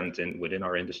extent within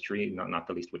our industry, not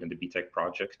the least within the BTEC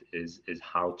project, is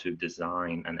how to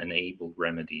design and enable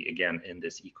remedy, again, in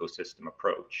this ecosystem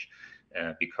approach.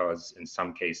 Because in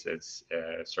some cases,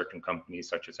 certain companies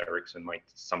such as Ericsson might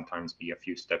sometimes be a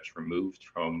few steps removed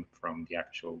from the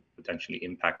actual potentially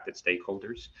impacted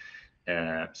stakeholders.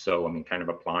 So, I mean, kind of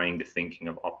applying the thinking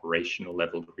of operational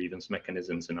level grievance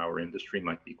mechanisms in our industry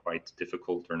might be quite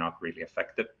difficult or not really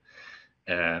effective.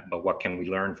 But what can we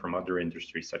learn from other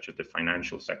industries, such as the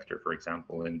financial sector, for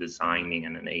example, in designing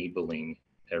and enabling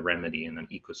a remedy in an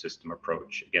ecosystem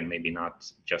approach? Again, maybe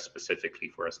not just specifically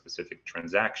for a specific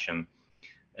transaction,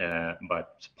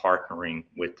 but partnering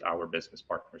with our business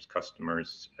partners,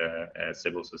 customers,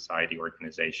 civil society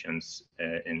organizations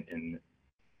in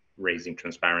raising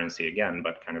transparency again,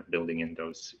 but kind of building in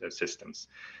those systems,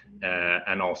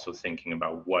 and also thinking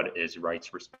about what is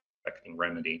rights respecting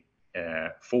remedy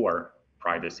for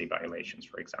privacy violations,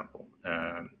 for example.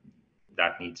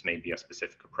 That needs maybe a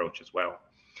specific approach as well.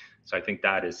 So I think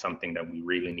that is something that we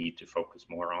really need to focus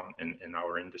more on in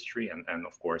our industry, and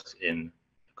of course in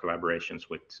collaborations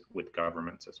with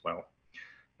governments as well.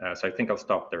 So I think I'll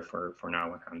stop there for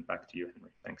now and hand back to you,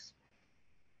 Henry. Thanks.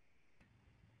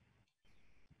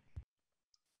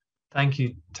 Thank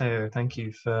you, Theo. Thank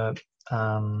you for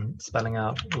spelling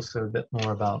out also a bit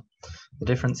more about the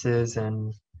differences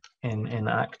in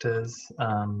actors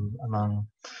among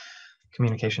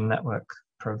communication network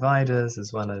providers,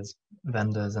 as well as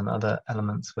vendors and other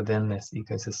elements within this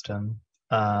ecosystem,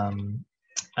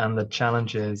 and the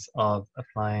challenges of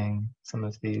applying some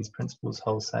of these principles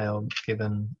wholesale,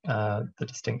 given the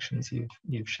distinctions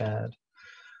you've shared.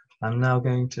 I'm now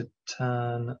going to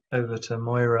turn over to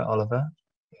Moira Oliver,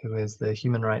 who is the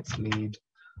human rights lead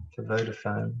for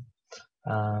Vodafone.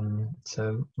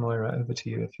 So Moira, over to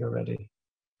you if you're ready.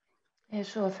 Yeah,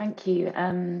 sure, thank you.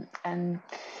 And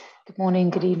good morning,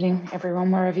 good evening, everyone,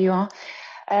 wherever you are.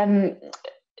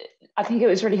 I think it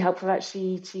was really helpful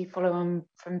actually to follow on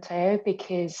from Theo,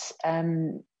 because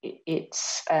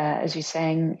it's, as you're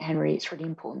saying, Henry, it's really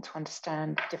important to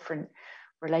understand different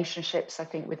relationships, I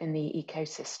think, within the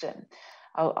ecosystem.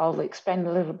 I'll explain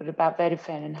a little bit about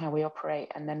Vodafone and how we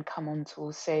operate, and then come on to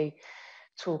also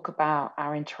talk about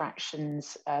our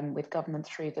interactions with government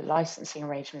through the licensing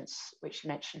arrangements, which you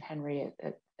mentioned, Henry,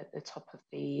 at the top of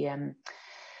the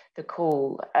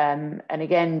call. And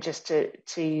again, just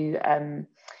to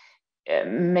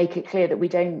make it clear that we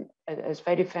don't, as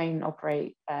Vodafone,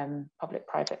 operate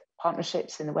public-private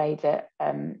partnerships in the way that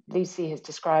Lucy has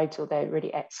described, although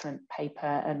really excellent paper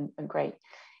and great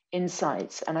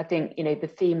insights. And I think, you know, the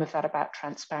theme of that about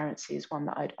transparency is one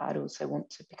that I'd also want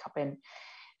to pick up in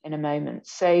a moment.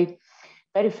 So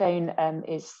Vodafone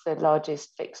is the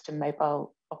largest fixed and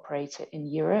mobile operator in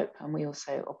Europe, and we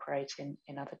also operate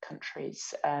in other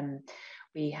countries.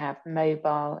 We have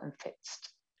mobile and fixed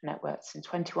networks in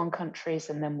 21 countries,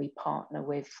 and then we partner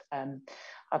with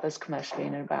others commercially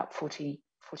in about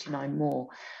 49 more.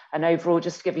 And overall,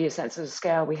 just to give you a sense of the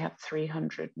scale, we have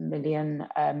 300 million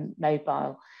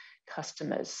mobile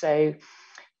customers. So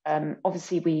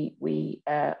obviously we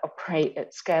operate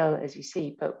at scale, as you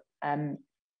see, but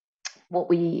what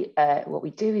we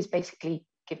do is basically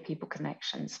give people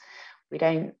connections. We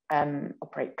don't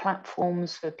operate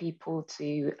platforms for people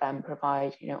to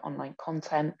provide, you know, online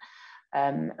content,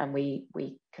 and we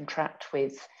contract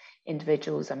with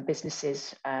individuals and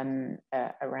businesses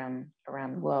around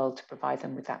the world to provide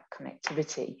them with that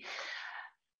connectivity.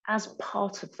 As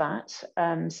part of that,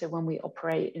 so when we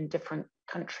operate in different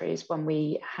countries, when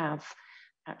we have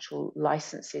actual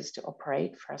licenses to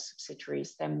operate for our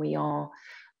subsidiaries, then we are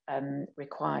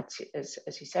required to, as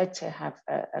you said, to have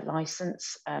a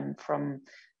license from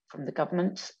the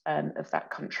government of that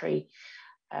country.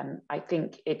 I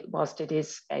think whilst it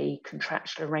is a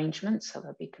contractual arrangement, so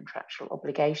there'll be contractual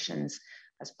obligations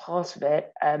as part of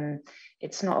it,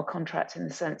 it's not a contract in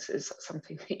the sense it's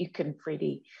something that you can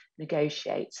freely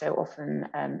negotiate. So often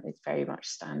it's very much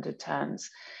standard terms.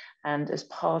 And as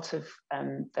part of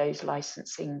those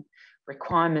licensing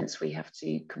requirements, we have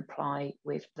to comply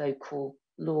with local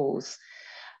laws.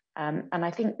 And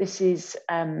I think this is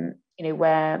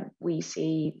where we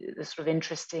see the sort of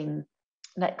interesting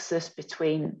nexus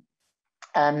between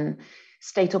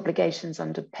state obligations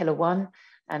under Pillar 1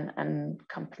 and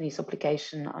companies'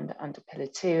 obligation under Pillar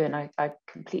 2. And I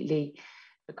completely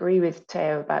agree with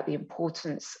Theo about the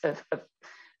importance of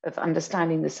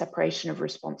understanding the separation of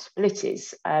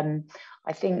responsibilities.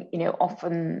 I think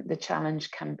often the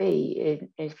challenge can be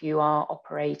if you are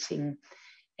operating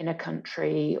in a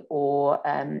country, or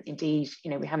indeed,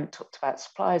 we haven't talked about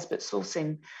suppliers, but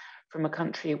sourcing from a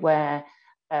country where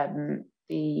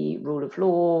the rule of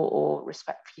law or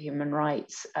respect for human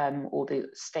rights or the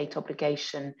state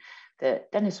obligation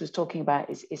that Dennis was talking about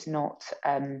is not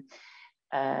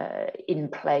in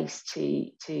place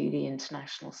to the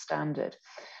international standard.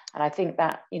 And I think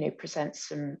that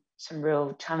presents some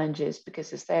real challenges,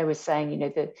 because as Theo was saying,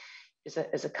 that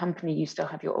as a company you still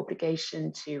have your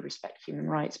obligation to respect human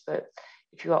rights, but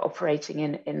if you are operating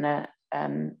in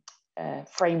a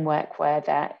framework where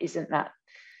there isn't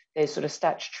those sort of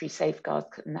statutory safeguards,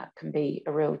 and that can be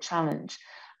a real challenge.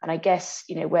 And I guess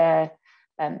where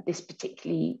this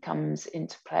particularly comes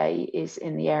into play is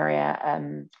in the area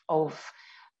of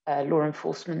law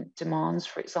enforcement demands.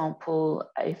 For example,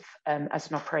 if as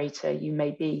an operator you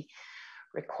may be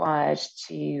required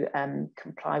to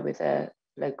comply with a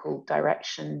local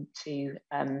direction to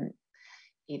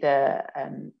either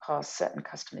pass certain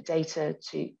customer data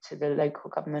to the local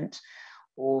government,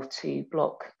 or to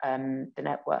block the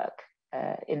network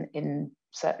in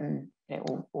certain,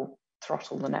 or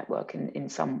throttle the network in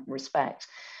some respect.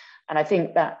 And I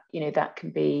think that that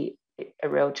can be a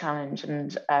real challenge.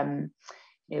 And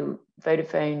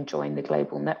Vodafone joined the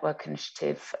Global Network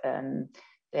Initiative.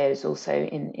 There's also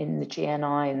in the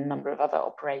GNI and a number of other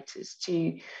operators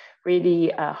to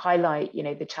really highlight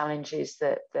the challenges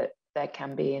that there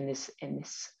can be in this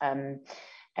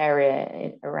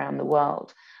area around the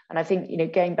world. And I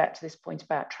think going back to this point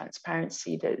about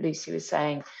transparency that Lucy was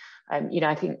saying,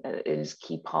 I think that it is a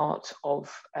key part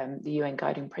of the UN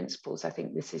guiding principles. I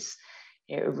think this is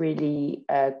a really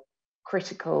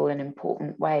critical and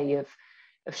important way of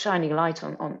shining light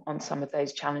on some of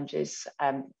those challenges.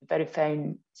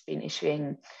 Vodafone has been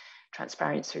issuing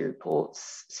transparency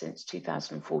reports since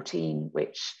 2014,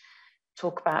 which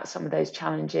talk about some of those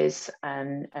challenges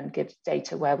and give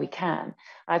data where we can.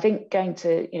 I think going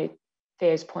to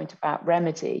Theo's point about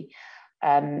remedy,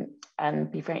 and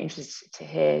be very interested to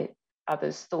hear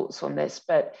others' thoughts on this.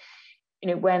 But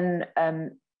when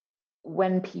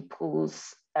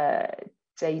people's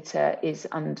data is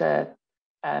under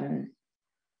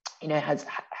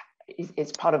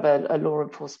is part of a law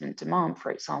enforcement demand,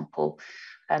 for example,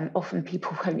 often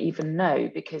people won't even know,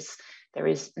 because there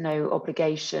is no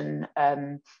obligation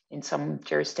in some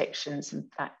jurisdictions. In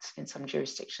fact, in some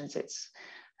jurisdictions, it's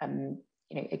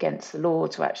against the law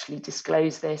to actually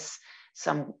disclose this.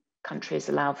 Some countries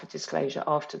allow for disclosure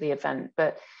after the event,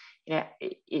 but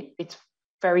it's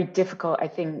very difficult, I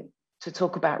think, to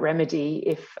talk about remedy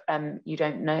if you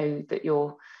don't know that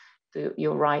your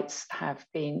rights have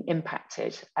been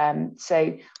impacted. So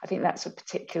I think that's a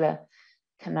particular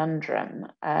conundrum.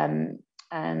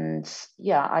 And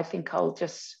yeah, I think I'll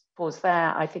just pause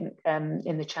there. I think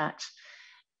in the chat,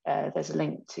 there's a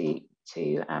link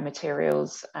to our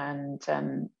materials, and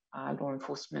our law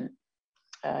enforcement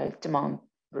demand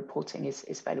reporting is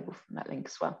available from that link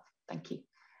as well. Thank you.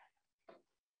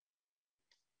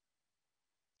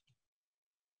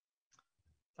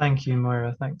 Thank you,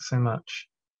 Moira. Thanks so much.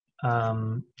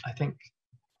 I think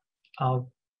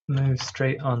I'll move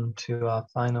straight on to our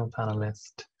final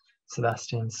panelist,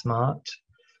 Sebastian Smart,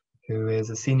 who is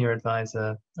a senior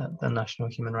advisor at the National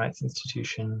Human Rights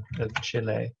Institution of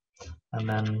Chile. And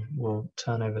then we'll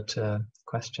turn over to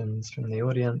questions from the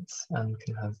audience and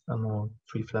can have a more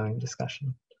free-flowing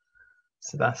discussion.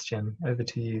 Sebastian, over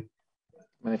to you.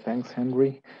 Many thanks,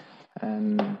 Henry.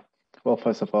 And well,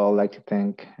 first of all, I'd like to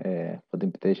thank for the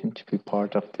invitation to be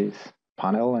part of this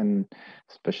panel, and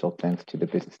special thanks to the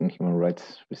Business and Human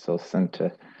Rights Resource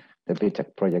Center, the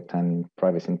BTEC project, and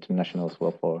Privacy International as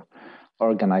well for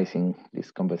organizing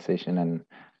this conversation, and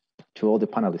to all the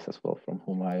panelists as well, from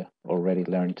whom I already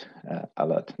learned a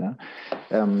lot now.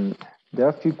 There are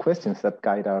a few questions that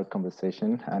guide our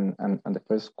conversation, and the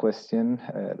first question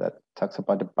that talks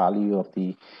about the value of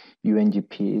the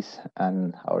UNGPs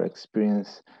and our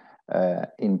experience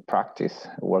in practice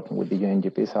working with the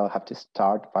UNGPs. I'll have to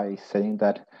start by saying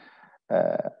that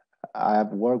I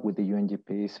have worked with the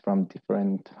UNGPs from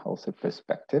different also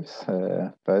perspectives.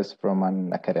 First, from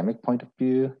an academic point of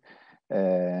view,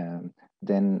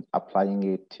 then applying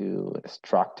it to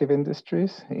extractive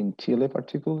industries in Chile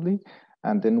particularly,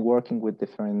 and then working with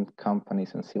different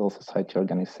companies and civil society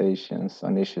organizations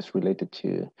on issues related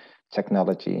to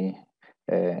technology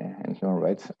and human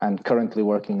rights, and currently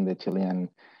working in the Chilean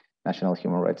National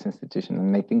Human Rights Institution.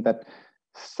 And I think that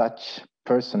such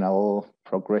personal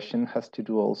progression has to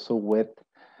do also with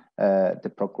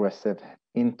the progressive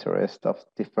interest of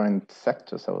different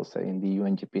sectors, I will say, in the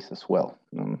UNGPs as well.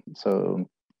 So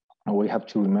we have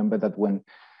to remember that when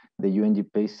the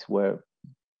UNGPs were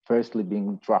firstly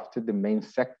being drafted, the main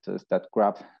sectors that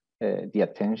grabbed the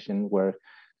attention were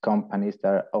companies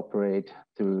that operate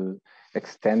through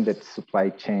extended supply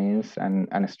chains and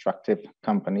extractive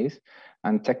companies,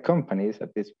 and tech companies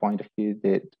at this point of view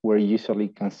that were usually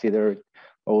considered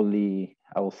only,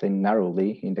 I will say,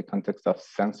 narrowly in the context of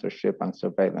censorship and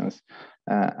surveillance.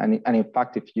 And in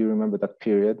fact, if you remember that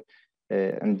period,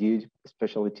 and due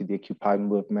especially to the Occupy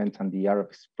movement and the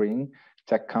Arab Spring,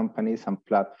 tech companies and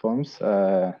platforms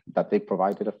that they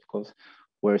provided, of course,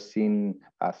 were seen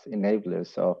as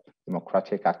enablers of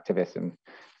democratic activism.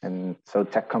 And so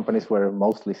tech companies were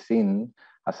mostly seen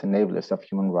as enablers of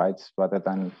human rights rather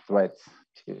than threats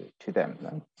to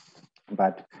them.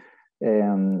 But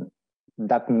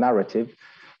that narrative,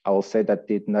 I will say, that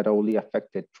did not only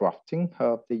affect the drafting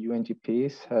of the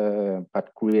UNGPs,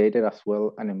 but created as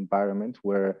well an environment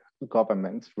where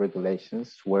governments'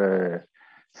 regulations were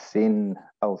seen,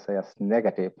 I will say, as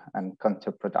negative and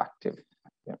counterproductive.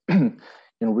 In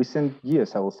recent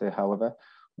years, I will say, however,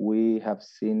 we have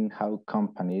seen how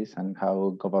companies and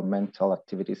how governmental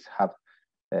activities have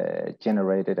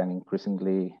generated an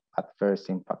increasingly adverse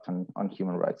impact on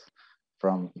human rights,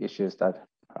 from issues that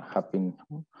have been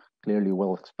clearly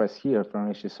well expressed here,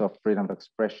 from issues of freedom of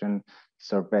expression,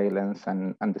 surveillance,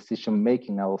 and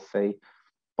decision-making, I will say,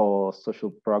 for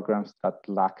social programs that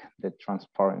lack the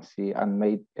transparency and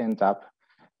may end up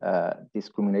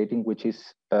discriminating, which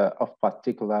is of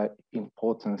particular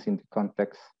importance in the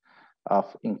context of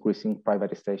increasing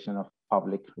privatization of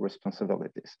public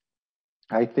responsibilities.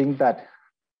 I think that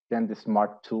then the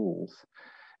smart tools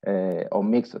or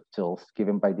mix of tools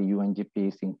given by the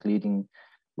UNGPs, including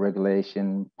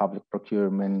regulation, public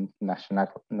procurement,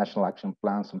 national action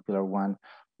plans on Pillar 1,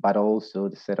 but also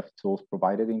the set of tools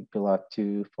provided in Pillar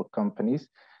 2 for companies,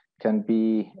 can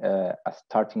be a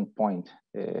starting point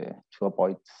to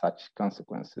avoid such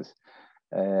consequences.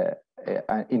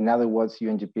 In other words,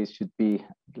 UNGPs should be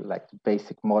like the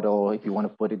basic model, if you want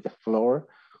to put it, the floor,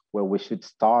 where we should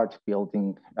start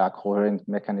building a coherent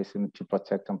mechanism to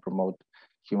protect and promote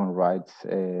human rights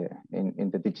in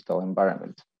the digital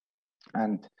environment.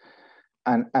 And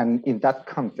in that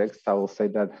context, I will say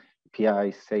that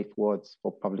PI safeguards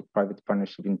for public-private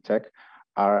partnership in tech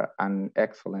are an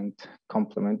excellent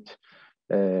complement,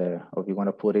 or if you want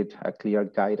to put it, a clear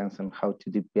guidance on how to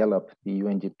develop the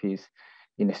UNGPs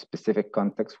in a specific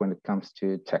context when it comes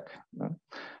to tech.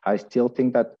 I still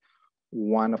think that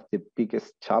one of the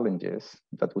biggest challenges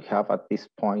that we have at this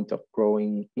point of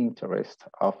growing interest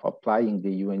of applying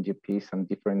the UNGPs and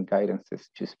different guidances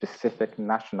to specific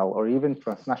national or even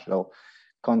transnational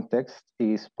context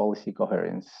is policy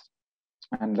coherence.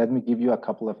 And let me give you a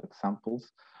couple of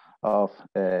examples of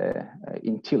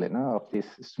in Chile, of this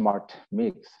smart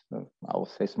mix, I would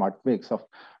say smart mix of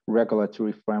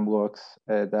regulatory frameworks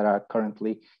that are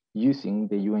currently using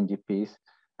the UNGPs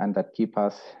and that keep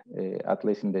us, at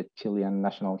least in the Chilean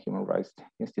National Human Rights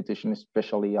Institution,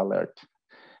 especially alert.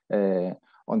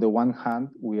 On the one hand,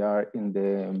 we are in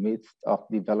the midst of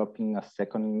developing a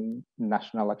second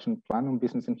national action plan on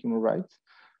business and human rights.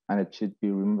 And it should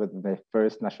be remembered that the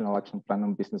first national action plan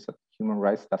on business and human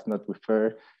rights does not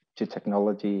refer to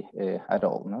technology at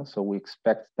all. No? So we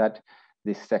expect that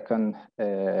the second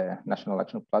national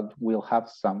action plan will have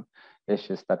some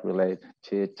issues that relate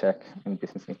to tech and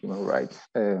business and human rights,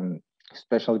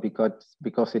 especially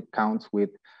because it counts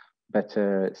with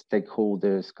better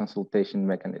stakeholders consultation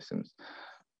mechanisms.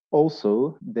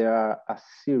 Also, there are a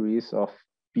series of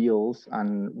bills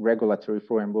and regulatory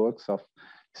frameworks of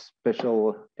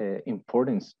special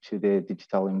importance to the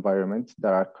digital environment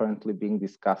that are currently being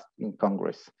discussed in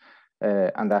Congress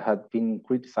and that have been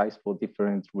criticized for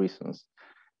different reasons.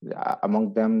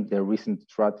 Among them, the recent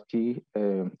strategy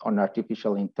on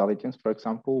artificial intelligence, for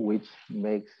example, which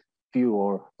makes few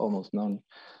or almost none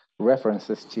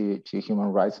references to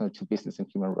human rights or to business and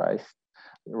human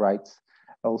rights.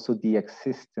 Also, the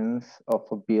existence of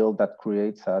a bill that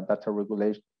creates a data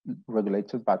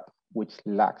regulator, but which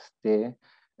lacks the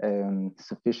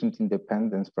sufficient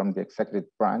independence from the executive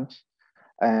branch,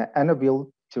 and a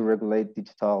bill to regulate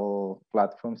digital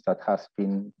platforms that has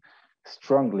been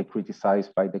strongly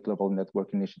criticized by the Global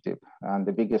Network Initiative. And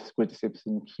the biggest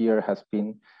criticism here has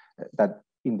been that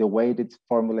in the way it's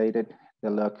formulated,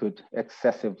 the law could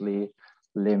excessively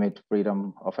limit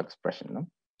freedom of expression. No?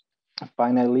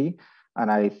 Finally,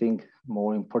 and I think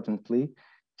more importantly,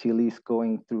 Chile is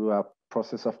going through a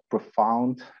process of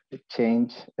profound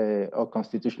change or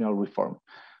constitutional reform,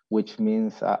 which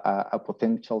means a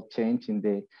potential change in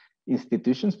the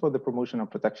institutions for the promotion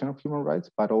and protection of human rights,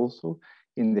 but also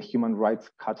in the human rights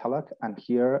catalog. And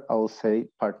here I'll say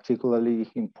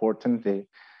particularly important, the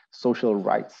social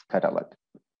rights catalog.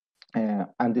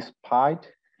 And despite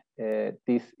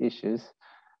these issues,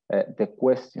 the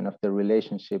question of the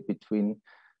relationship between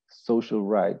social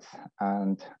rights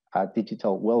and a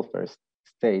digital welfare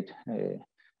state,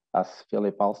 as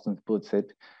Philip Alston puts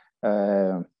it,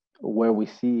 where we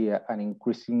see an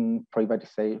increasing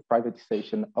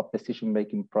privatization of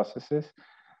decision-making processes,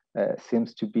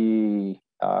 seems to be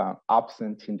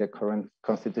absent in the current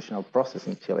constitutional process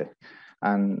in Chile.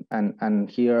 And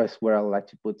here is where I'd like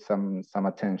to put some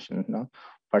attention, no?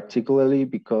 Particularly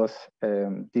because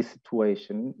this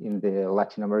situation in the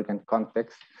Latin American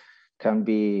context can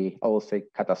be, I will say,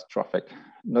 catastrophic,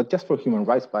 not just for human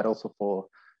rights, but also for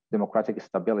democratic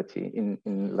stability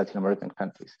in Latin American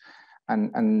countries.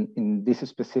 And in this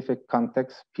specific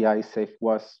context, PI Safe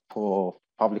was for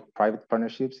public-private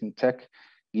partnerships in tech,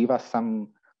 give us some,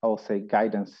 I will say,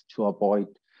 guidance to avoid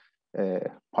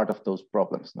part of those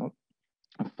problems. No?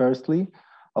 Firstly,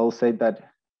 I will say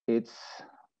that it's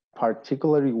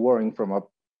particularly worrying from a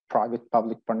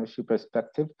private-public partnership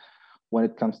perspective when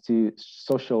it comes to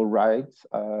social rights,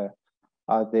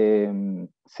 are the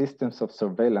systems of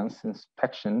surveillance,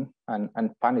 inspection, and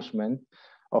punishment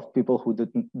of people who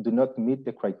do not meet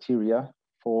the criteria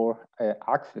for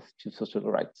access to social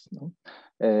rights.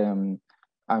 No?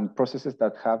 And processes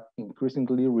that have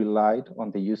increasingly relied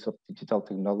on the use of digital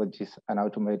technologies and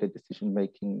automated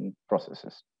decision-making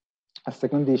processes. A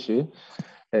second issue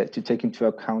to take into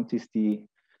account is the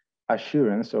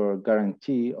assurance or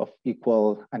guarantee of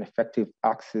equal and effective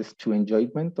access to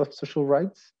enjoyment of social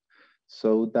rights,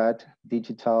 so that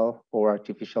digital or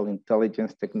artificial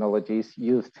intelligence technologies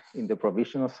used in the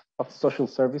provision of social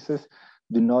services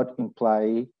do not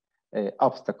imply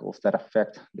obstacles that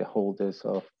affect the holders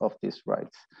of these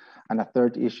rights. And a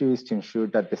third issue is to ensure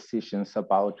that decisions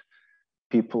about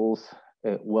people's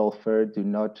welfare do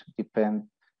not depend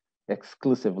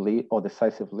exclusively or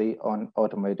decisively on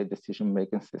automated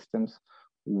decision-making systems,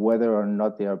 whether or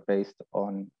not they are based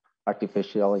on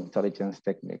artificial intelligence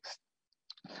techniques.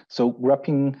 So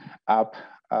wrapping up,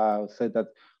 I'll say that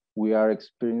we are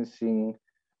experiencing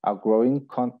a growing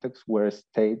context where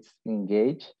states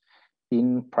engage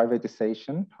in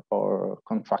privatization or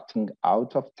contracting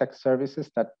out of tech services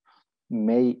that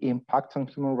may impact on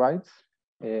human rights,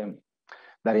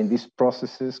 that in these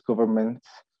processes, governments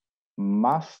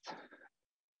must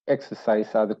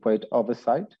exercise adequate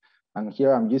oversight. And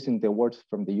here I'm using the words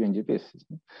from the UNGP,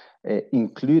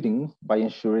 including by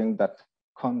ensuring that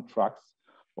contracts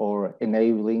or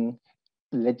enabling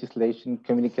legislation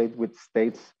communicate with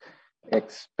states,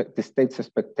 the state's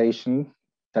expectation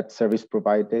that service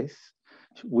providers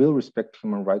will respect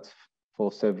human rights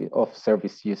for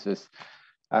service users.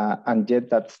 And yet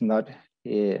that's not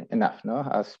enough, no?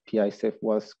 As PISF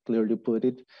was clearly put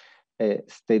it,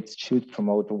 states should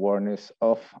promote awareness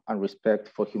of and respect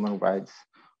for human rights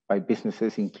by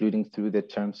businesses, including through the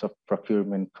terms of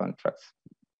procurement contracts.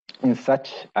 In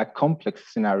such a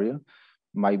complex scenario,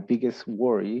 my biggest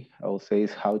worry, I will say,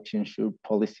 is how to ensure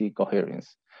policy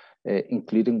coherence,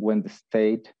 including when the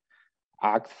state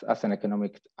acts as an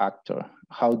economic actor.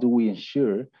 How do we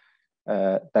ensure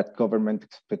that government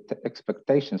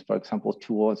expectations, for example,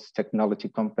 towards technology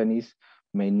companies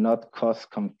may not cause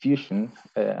confusion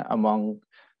among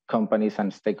companies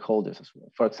and stakeholders as well?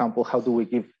 For example, how do we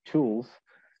give tools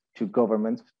to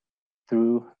governments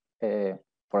through,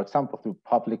 for example, through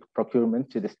public procurement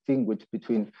to distinguish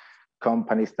between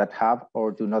companies that have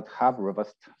or do not have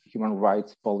robust human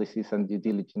rights policies and due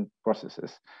diligence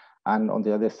processes? And on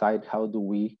the other side, how do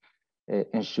we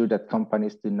ensure that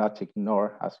companies do not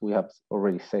ignore, as we have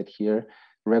already said here,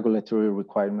 regulatory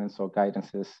requirements or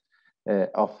guidances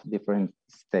of different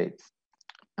states?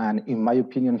 And in my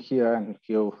opinion here, and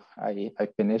here I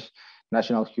finish,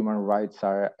 national human rights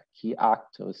are key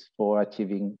actors for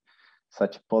achieving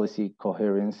such policy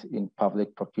coherence in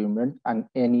public procurement and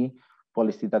any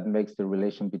policy that makes the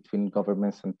relation between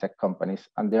governments and tech companies.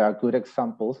 And there are good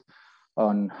examples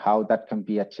on how that can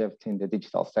be achieved in the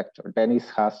digital sector. Dennis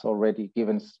has already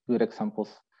given good examples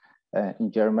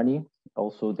in Germany.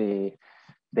 Also, the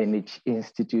Danish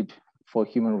Institute for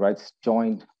Human Rights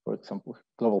joined, for example,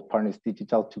 Global Partners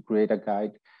Digital to create a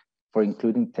guide for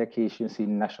including tech issues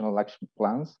in national action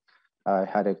plans. I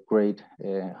had a great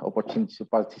opportunity to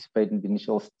participate in the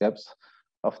initial steps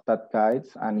of that guide.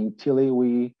 And in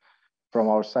Chile, from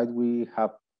our side, we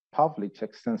have published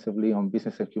extensively on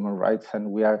business and human rights, and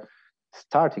we are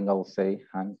starting, I will say,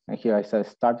 and here I said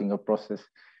starting a process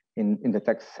in the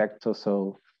tech sector.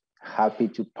 So happy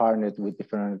to partner with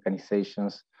different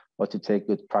organizations or to take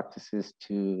good practices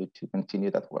to continue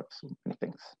that work. So many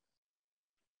thanks.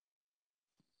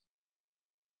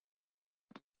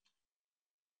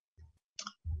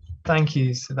 Thank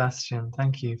you, Sebastian.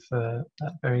 Thank you for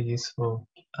that very useful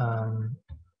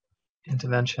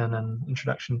intervention and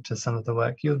introduction to some of the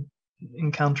work you're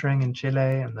encountering in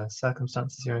Chile and the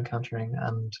circumstances you're encountering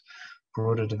and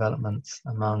broader developments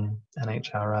among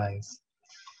NHRIs.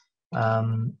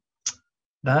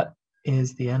 That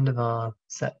is the end of our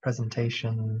set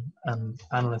presentation and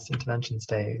panelist intervention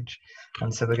stage.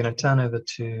 And so we're going to turn over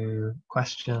to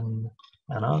question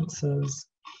and answers.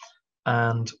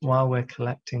 And while we're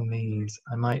collecting these,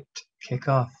 I might kick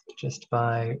off just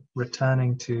by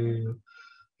returning to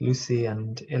Lucy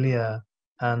and Ilya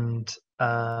and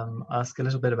ask a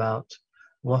little bit about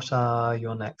what are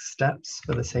your next steps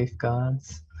for the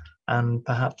safeguards, and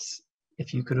perhaps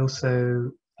if you could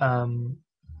also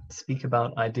speak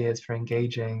about ideas for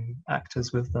engaging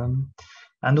actors with them,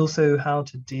 and also how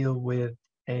to deal with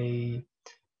a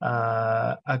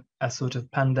sort of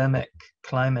pandemic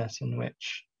climate in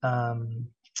which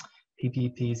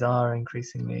PPPs are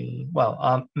increasingly,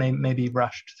 well, maybe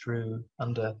rushed through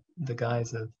under the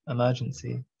guise of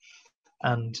emergency,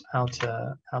 and how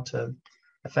to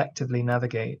effectively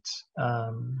navigate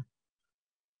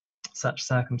such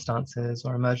circumstances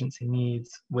or emergency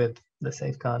needs with the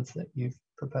safeguards that you've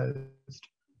proposed.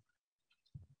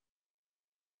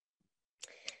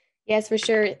 Yes, for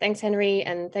sure. Thanks, Henry,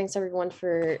 and thanks everyone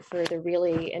for the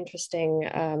really interesting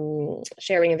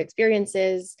sharing of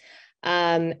experiences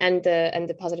and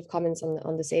the positive comments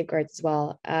on the safeguards as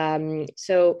well.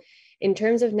 So in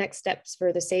terms of next steps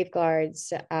for the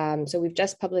safeguards, so we've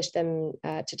just published them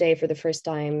today for the first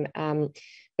time,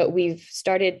 but we've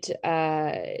started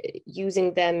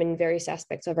using them in various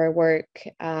aspects of our work,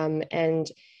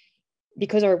 and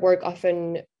because our work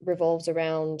often revolves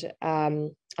around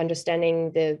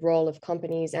understanding the role of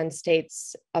companies and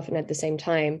states often at the same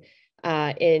time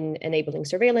in enabling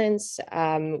surveillance,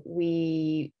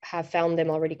 we have found them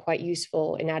already quite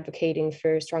useful in advocating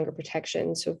for stronger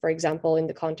protection. So for example, in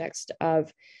the context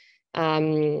of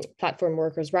platform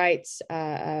workers' rights,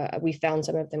 we found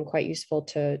some of them quite useful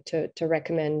to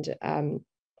recommend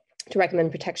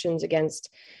protections against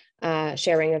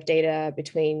sharing of data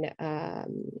between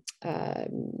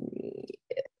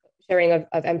sharing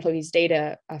of employees'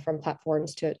 data from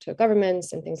platforms to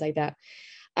governments and things like that.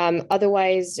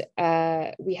 Otherwise,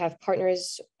 we have partner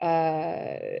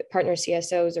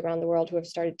CSOs around the world who have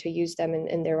started to use them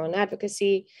in their own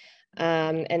advocacy.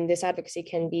 And this advocacy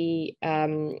can be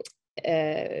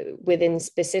within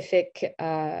specific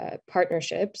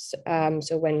partnerships.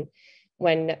 So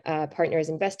when partners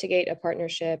investigate a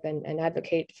partnership and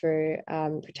advocate for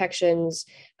protections,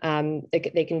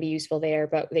 they can be useful there,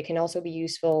 but they can also be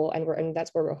useful, and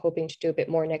that's where we're hoping to do a bit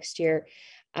more next year,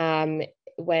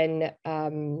 when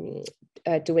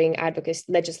doing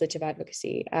legislative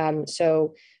advocacy.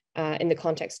 So in the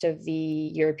context of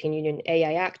the European Union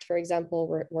AI Act, for example,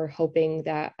 we're hoping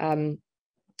that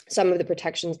some of the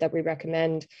protections that we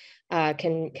recommend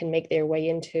can make their way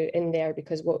in there,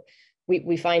 because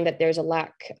we find that there's a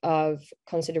lack of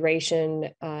consideration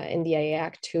in the AI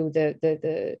Act to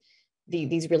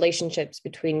these relationships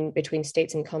between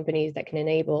states and companies that can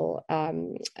enable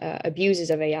abuses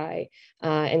of AI.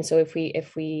 And so if we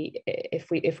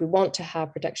want to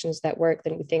have protections that work,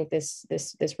 then we think this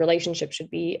relationship should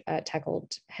be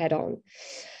tackled head on.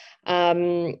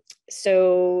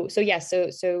 So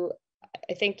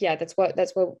I think, yeah, that's what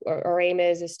our aim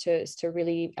is to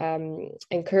really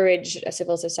encourage a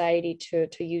civil society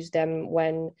to use them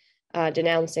when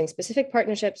denouncing specific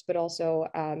partnerships, but also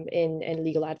in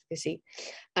legal advocacy.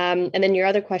 And then your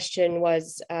other question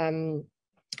was about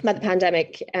the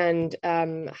pandemic and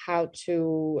how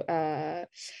to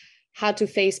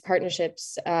face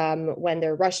partnerships when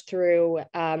they're rushed through.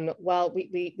 Well,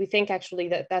 we think actually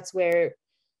that's where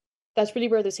that's really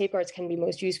where the safeguards can be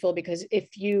most useful, because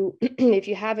if you if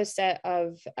you have a set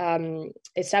of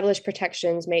established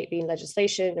protections, may it be in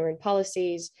legislation or in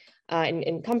policies,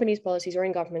 in companies' policies or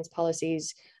in government's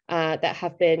policies that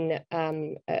have been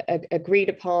agreed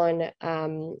upon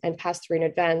and passed through in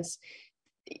advance,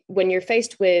 when you're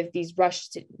faced with these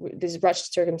rushed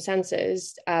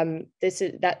circumstances,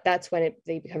 that's when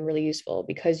they become really useful,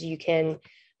 because you can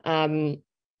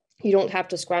you don't have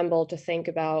to scramble to think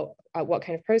about what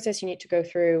kind of process you need to go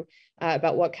through,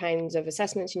 about what kinds of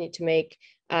assessments you need to make.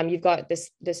 You've got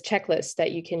this checklist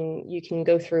that you can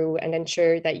go through and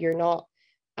ensure that you're not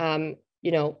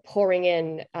pouring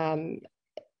in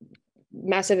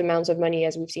massive amounts of money,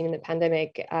 as we've seen in the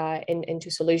pandemic, into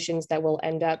solutions that will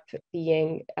end up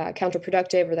being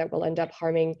counterproductive, or that will end up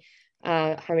harming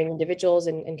individuals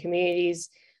and communities.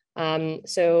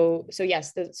 So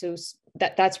yes,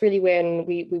 that's really when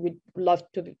we would love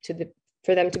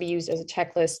for them to be used as a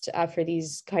checklist for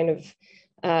these kind of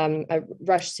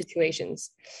rush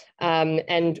situations.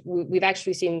 And we've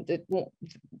actually seen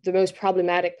the most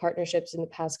problematic partnerships in the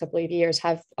past couple of years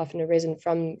have often arisen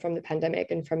from the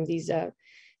pandemic and from these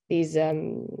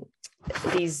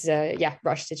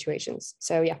rush situations.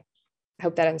 So yeah, I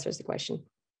hope that answers the question.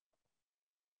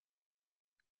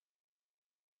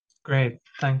 Great,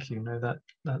 thank you. No,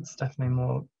 that's definitely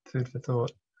more food for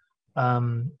thought.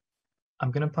 I'm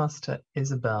going to pass to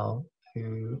Isabel,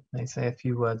 who may say a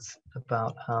few words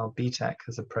about how BTEC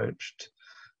has approached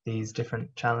these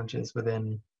different challenges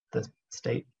within the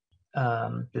state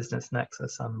business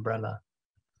nexus umbrella.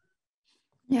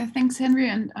 Yeah, thanks, Henry.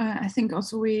 And I think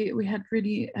also we had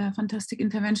really fantastic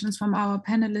interventions from our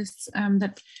panelists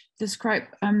that describe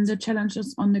the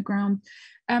challenges on the ground.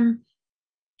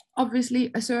 Obviously,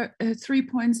 so 3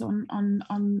 points on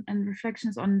and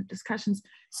reflections on discussions.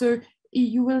 So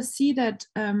you will see that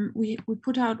we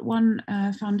put out one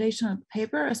foundational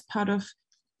paper as part of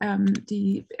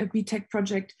the BTEC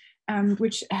project,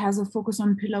 which has a focus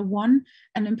on Pillar 1,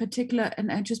 and in particular,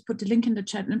 and I just put the link in the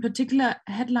chat, in particular,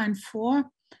 headline 4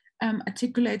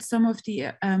 articulates some of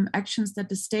the actions that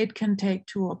the state can take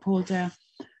to uphold their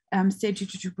state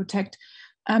duty to protect.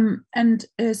 And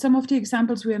some of the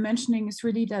examples we are mentioning is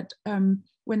really that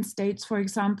when states, for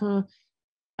example,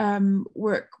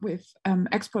 work with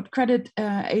export credit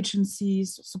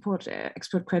agencies, support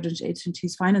export credit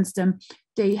agencies, finance them,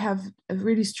 they have a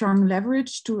really strong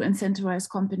leverage to incentivize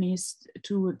companies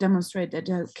to demonstrate that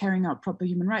they're carrying out proper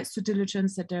human rights due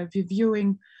diligence, that they're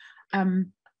reviewing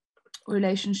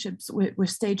relationships with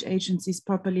state agencies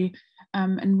properly.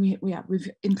 And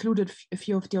we've included a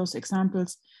few of those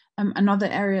examples. Another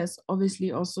area is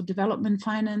obviously also development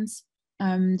finance.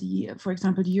 For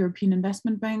example, the European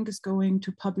Investment Bank is going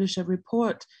to publish a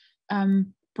report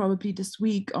probably this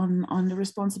week on the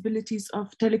responsibilities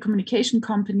of telecommunication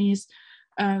companies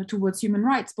towards human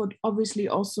rights, but obviously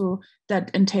also that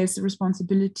entails the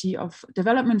responsibility of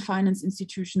development finance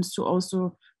institutions to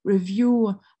also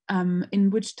review in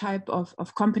which type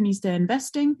of companies they're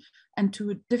investing, and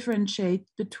to differentiate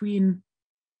between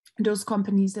those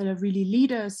companies that are really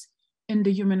leaders in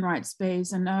the human rights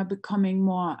space and are becoming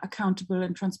more accountable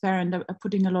and transparent, are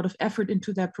putting a lot of effort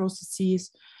into their processes,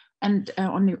 and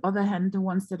on the other hand, the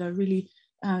ones that are really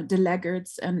the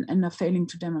laggards and are failing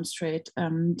to demonstrate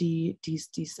these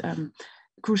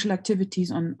crucial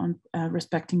activities on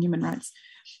respecting human rights.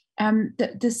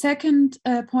 The second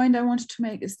point I wanted to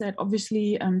make is that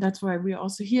obviously that's why we're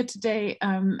also here today.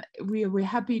 We're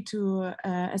happy to,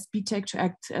 as BTEC, to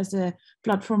act as a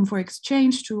platform for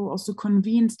exchange, to also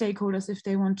convene stakeholders if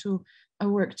they want to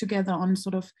work together on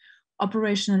sort of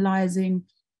operationalizing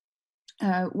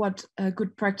what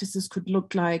good practices could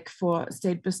look like for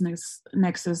state business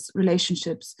nexus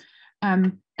relationships.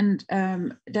 And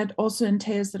that also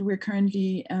entails that we're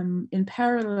currently in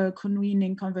parallel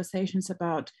convening conversations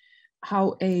about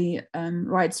how a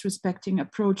rights respecting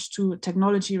approach to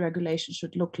technology regulation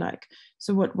should look like.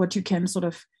 So what you can sort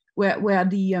of, where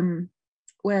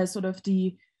sort of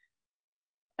the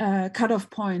cutoff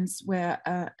points where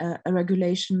a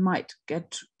regulation might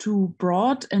get too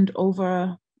broad and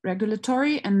over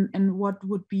regulatory, and what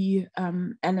would be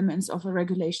elements of a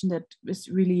regulation that is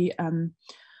really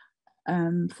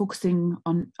focusing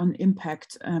on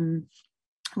impact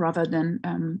rather than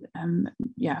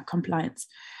compliance.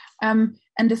 And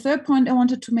the third point I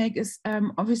wanted to make is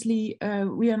obviously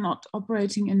we are not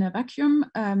operating in a vacuum.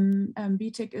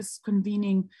 BTEC is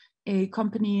convening a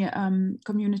company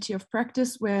community of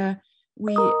practice where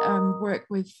we work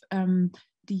with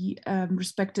the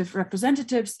respective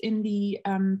representatives in the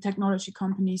technology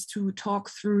companies to talk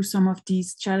through some of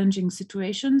these challenging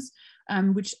situations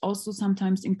which also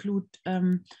sometimes include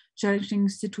challenging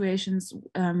situations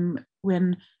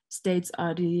when states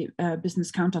are the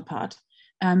business counterpart.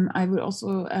 I will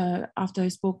also, after I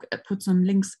spoke, put some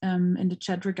links in the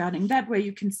chat regarding that, where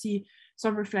you can see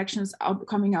some reflections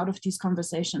coming out of these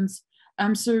conversations.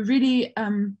 So really,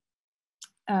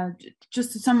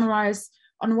 just to summarize,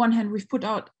 on one hand, we've put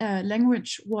out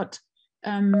language what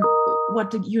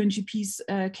the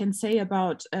UNGPs can say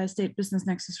about state-business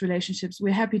nexus relationships.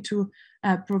 We're happy to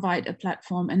provide a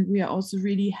platform, and we are also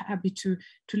really happy to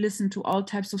listen to all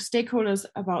types of stakeholders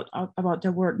about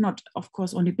their work, not of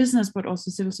course only business, but also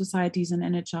civil societies and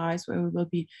NHIs, where we will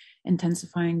be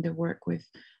intensifying the work with.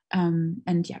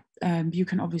 And yeah, you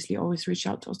can obviously always reach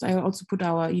out to us. I also put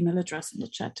our email address in the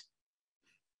chat.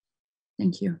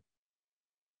 Thank you.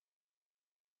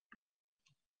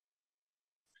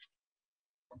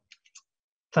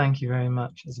 Thank you very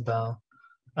much, Isabel.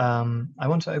 I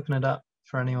want to open it up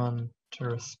for anyone to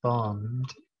respond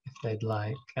if they'd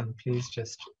like, and please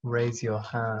just raise your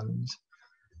hand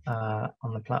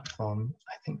on the platform.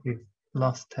 I think we've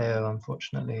lost Theo,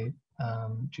 unfortunately,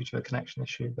 due to a connection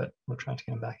issue, but we'll try to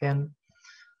get him back in.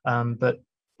 But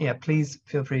yeah, please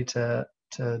feel free to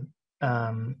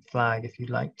flag if you'd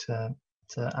like to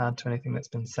add to anything that's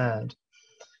been said.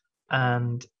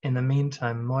 And in the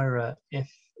meantime, Moira,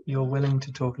 if you're willing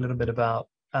to talk a little bit about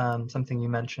something you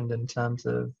mentioned in terms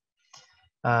of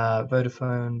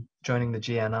Vodafone joining the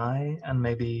GNI and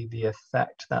maybe the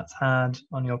effect that's had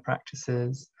on your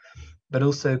practices, but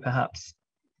also perhaps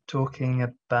talking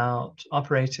about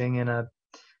operating in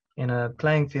a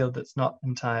playing field that's not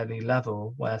entirely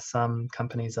level, where some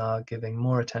companies are giving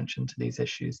more attention to these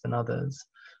issues than others,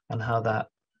 and how that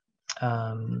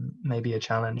may be a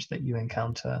challenge that you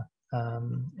encounter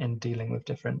in dealing with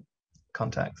different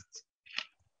contexts.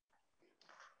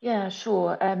 Yeah,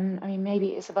 sure. I mean,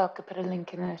 maybe Isabel could put a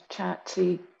link in the chat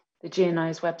to the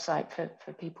GNI's website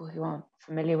for people who aren't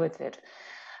familiar with it.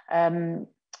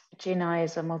 GNI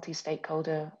is a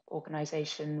multi-stakeholder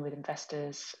organization with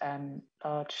investors,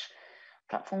 large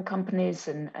platform companies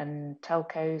and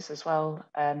telcos as well,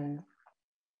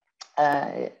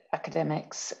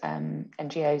 academics,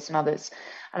 NGOs and others.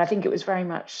 And I think it was very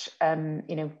much,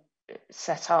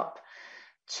 set up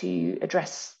to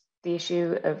address the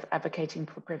issue of advocating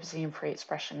for privacy and free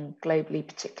expression globally,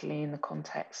 particularly in the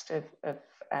context of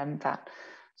that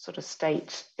sort of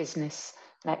state-business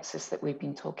nexus that we've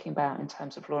been talking about in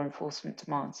terms of law enforcement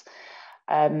demands.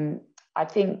 I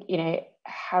think,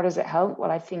 how does it help?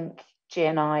 Well, I think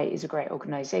GNI is a great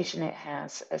organization. It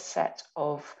has a set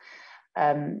of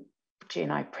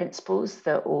GNI principles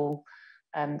that all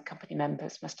company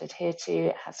members must adhere to.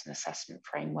 It has an assessment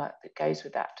framework that goes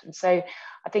with that. And so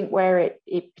I think where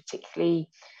it particularly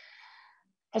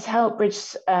has helped bridge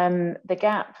the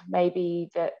gap, maybe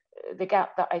the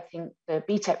gap that I think the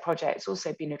BTEC project has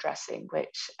also been addressing,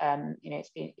 which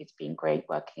it's been great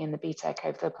working in the BTEC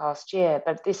over the past year.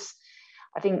 But this,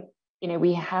 I think,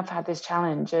 we have had this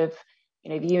challenge of,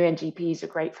 the UNGP is a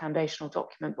great foundational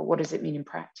document, but what does it mean in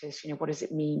practice? What does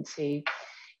it mean to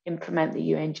implement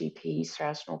the UNGPs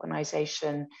throughout an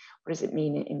organization? What does it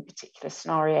mean in particular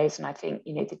scenarios? And I think,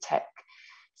 the tech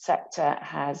sector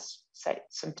has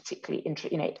some particularly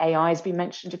interesting, AI has been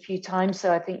mentioned a few times.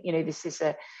 So I think, this is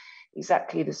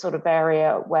exactly the sort of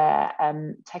area where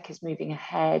tech is moving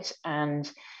ahead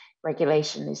and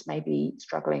regulation is maybe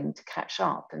struggling to catch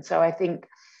up. And so I think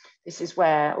this is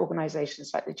where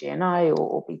organizations like the GNI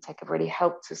or BTEC have really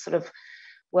helped to sort of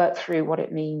work through what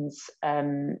it means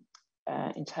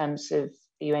in terms of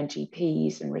the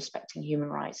UNGPs and respecting human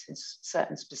rights in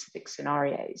certain specific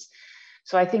scenarios.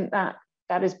 So I think that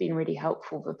has been really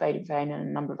helpful for Vodafone and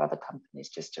a number of other companies,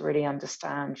 just to really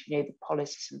understand, the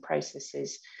policies and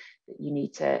processes that you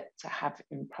need to have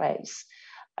in place,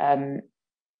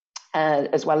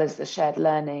 as well as the shared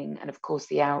learning and of course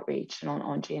the outreach. And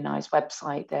on GNI's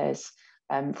website, there's,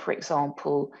 for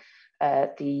example,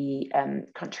 the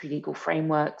country legal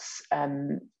frameworks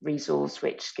resource,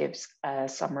 which gives a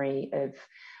summary of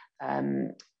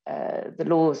the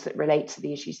laws that relate to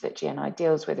the issues that GNI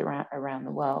deals with around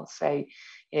the world. So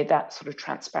that sort of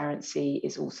transparency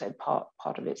is also part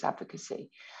of its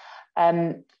advocacy.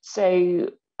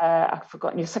 I've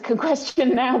forgotten your second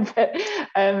question now, but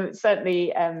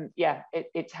certainly,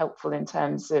 it's helpful in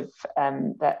terms of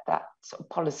that sort of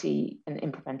policy and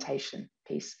implementation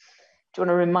piece. Do you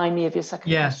want to remind me of your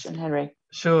second question, Henry?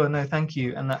 Sure, no, thank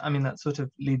you. And that sort of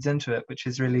leads into it, which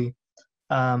is really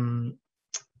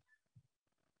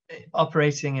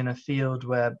operating in a field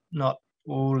where not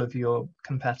all of your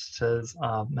competitors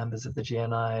are members of the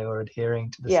GNI or adhering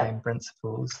to the same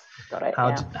principles. Got it,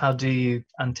 how do you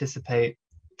anticipate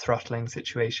throttling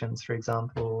situations, for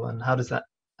example, and how does that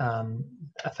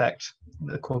affect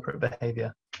the corporate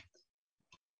behavior?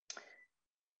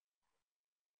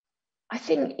 I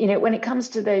think, you know, when it comes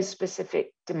to those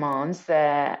specific demands,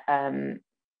 there,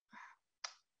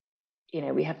 you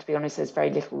know, we have to be honest, there's very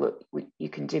little that you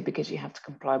can do because you have to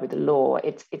comply with the law.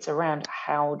 It's around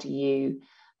how do you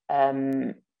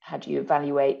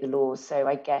evaluate the laws? So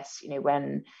I guess, you know,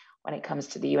 when it comes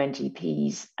to the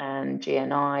UNGPs and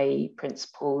GNI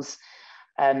principles,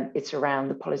 it's around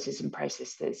the policies and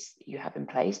processes you have in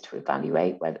place to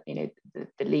evaluate whether, you know,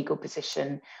 the legal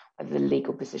position, whether the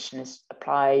legal position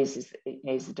applies,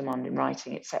 is the demand in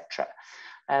writing, etc.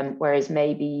 Whereas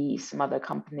maybe some other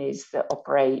companies that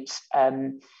operate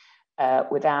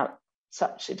without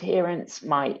such adherence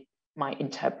might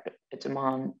interpret a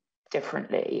demand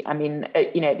differently. I mean,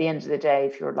 you know, at the end of the day,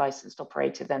 if you're a licensed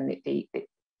operator, then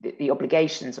the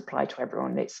obligations apply to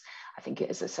everyone. I think,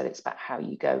 as I said, it's about how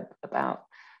you go about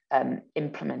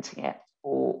implementing it,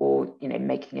 or you know,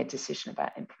 making a decision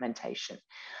about implementation.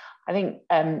 I think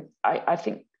I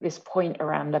think this point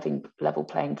around level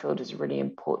playing field is a really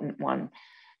important one,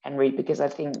 Henry, because I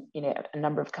think, you know, a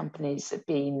number of companies have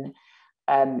been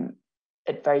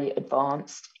very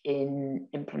advanced in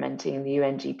implementing the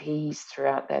UNGPs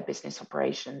throughout their business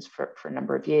operations for a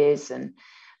number of years, and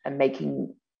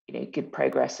making, you know, good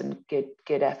progress and good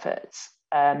efforts.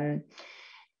 You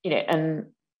know, and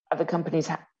other companies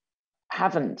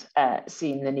haven't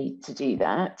seen the need to do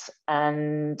that.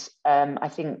 And I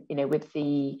think, you know, with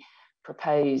the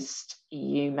proposed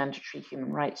EU mandatory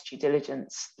human rights due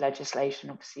diligence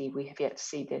legislation, obviously we have yet to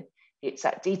see the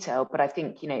exact detail, but I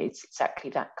think, you know, it's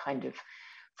exactly that kind of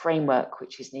framework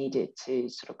which is needed to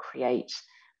sort of create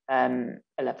a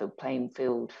level playing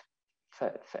field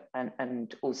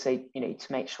and also, you know,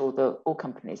 to make sure that all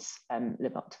companies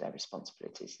live up to their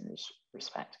responsibilities in this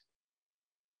respect.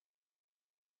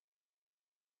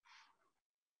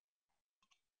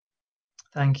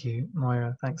 Thank you,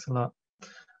 Moira. Thanks a lot.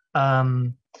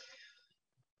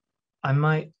 I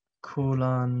might call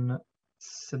on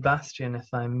Sebastian,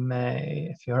 if I may,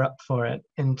 if you're up for it,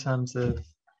 in terms of,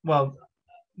 well,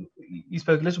 you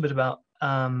spoke a little bit about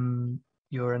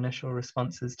your initial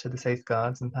responses to the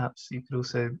safeguards, and perhaps you could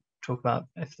also talk about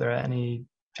if there are any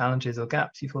challenges or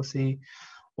gaps you foresee,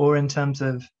 or in terms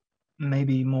of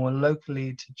maybe more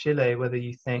locally to Chile, whether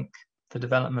you think the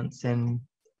developments in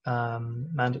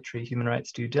mandatory human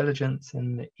rights due diligence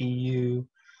in the EU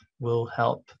will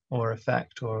help or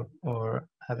affect or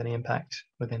have any impact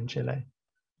within Chile.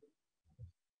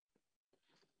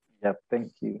 Yeah,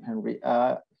 thank you, Henry.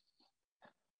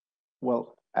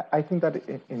 Well, I think that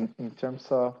in terms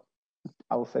of,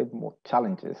 I would say, more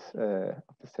challenges of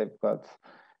the safeguards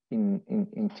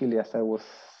in Chile, as I was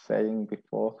saying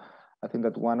before, I think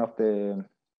that one of the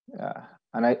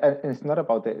and it's not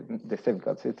about the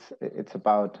safeguards. It's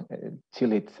about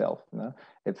Chile itself. No?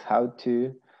 It's how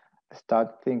to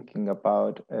start thinking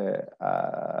about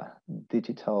a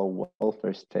digital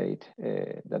welfare state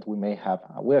that we may have.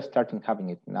 We are starting having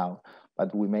it now,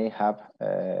 but we may have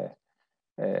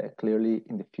clearly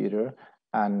in the future,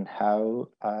 and how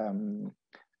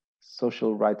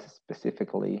social rights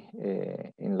specifically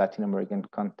in Latin American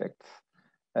contexts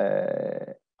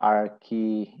are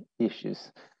key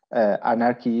issues. And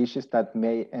are key issues that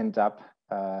may end up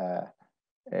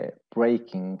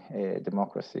breaking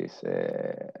democracies.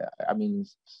 I mean,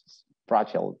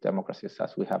 fragile democracies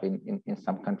as we have in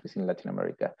some countries in Latin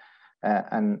America.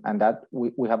 And that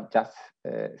we have just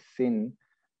seen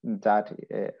that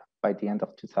by the end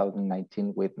of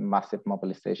 2019 with massive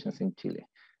mobilizations in Chile.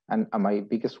 And my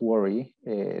biggest worry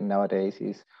nowadays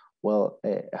is, well,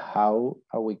 how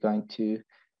are we going to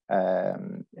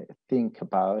think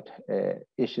about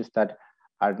issues that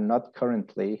are not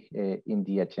currently in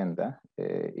the agenda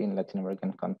in Latin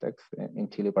American context, in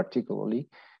Chile particularly,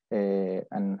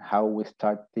 and how we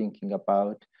start thinking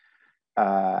about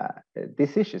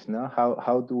these issues. No?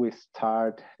 How do we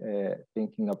start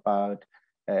thinking about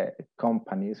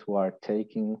companies who are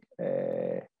taking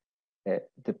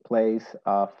the place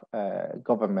of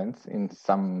governments in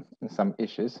some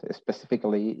issues,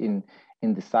 specifically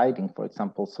in deciding, for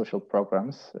example, social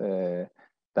programs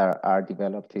that are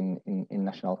developed in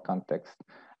national context,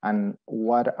 and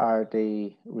what are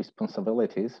the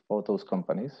responsibilities for those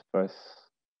companies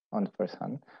on the first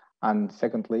hand, and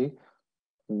secondly,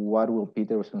 what will be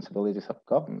the responsibilities of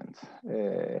governments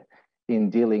in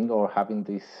dealing or having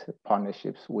these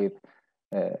partnerships with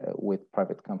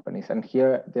private companies. And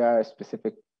here there are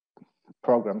specific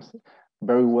programs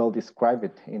very well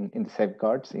described in the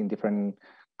safeguards in different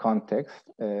contexts,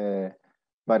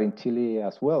 but in Chile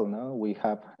as well. No, we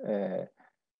have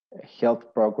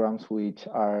health programs which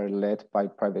are led by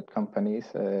private companies,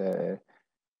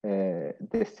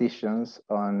 decisions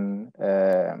on,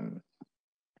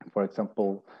 for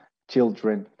example,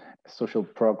 children social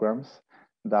programs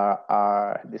that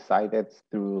are decided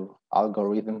through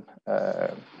algorithm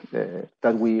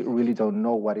that we really don't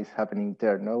know what is happening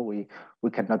there. No, we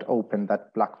cannot open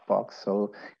that black box.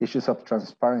 So issues of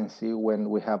transparency when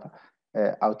we have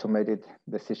automated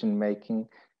decision making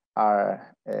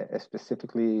are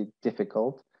specifically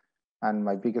difficult. And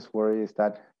my biggest worry is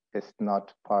that it's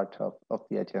not part of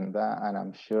the agenda. And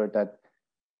I'm sure that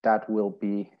that will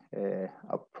be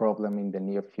a problem in the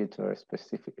near future,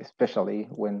 especially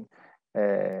when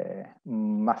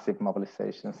massive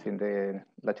mobilizations in the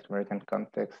Latin American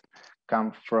context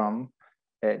come from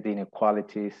the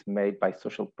inequalities made by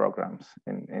social programs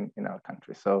in our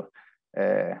country. So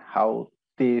how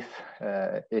these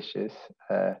issues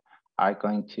are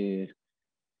going to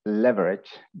leverage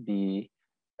the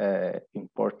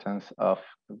importance of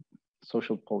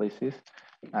social policies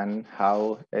and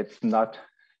how it's not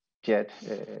yet,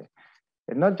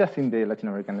 not just in the Latin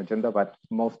American agenda, but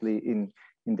mostly in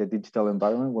the digital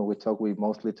environment. When we talk, we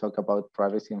mostly talk about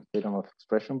privacy and freedom of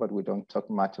expression, but we don't talk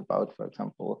much about, for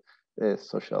example,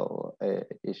 social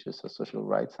issues or social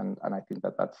rights. And I think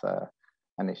that that's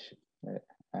an issue.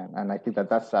 And I think that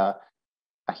that's a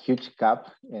huge gap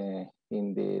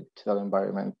in the digital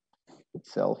environment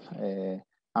itself.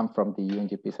 And from the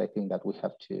UNGPs, I think that we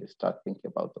have to start thinking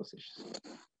about those issues.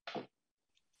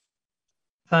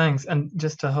 Thanks. And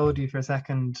just to hold you for a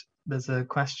second, there's a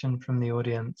question from the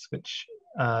audience which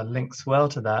links well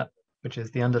to that, which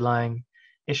is the underlying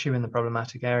issue in the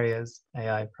problematic areas,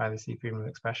 AI, privacy, freedom of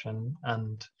expression,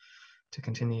 and to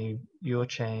continue your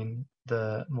chain,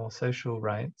 the more social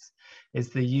rights, is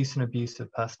the use and abuse of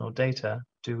personal data.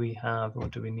 Do we have or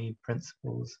do we need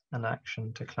principles and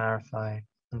action to clarify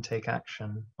and take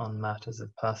action on matters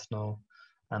of personal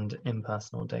and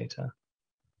impersonal data?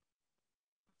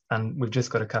 And we've just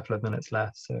got a couple of minutes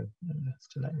left, so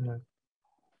just to let you know.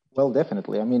 Well,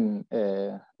 definitely. I mean,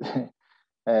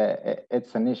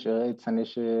 it's an issue. It's an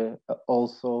issue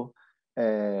also.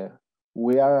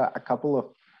 We are a couple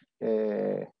of,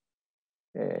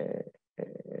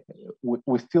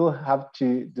 we still have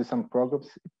to do some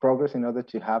progress in order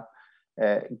to have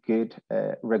good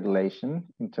regulation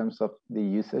in terms of the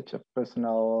usage of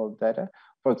personal data.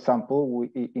 For example,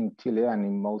 in Chile and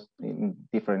in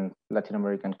different Latin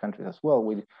American countries as well,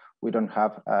 we don't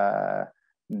have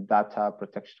data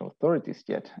protection authorities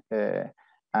yet,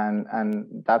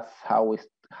 and that's how we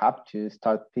have to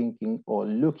start thinking or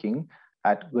looking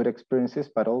at good experiences,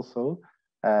 but also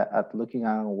at looking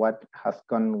at what has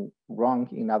gone wrong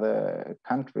in other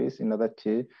countries in order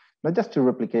to not just to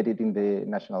replicate it in the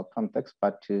national context,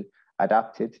 but to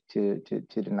adapt it to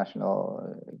the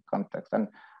national context, and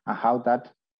how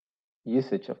that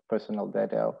usage of personal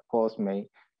data, of course, may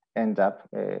end up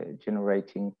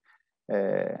generating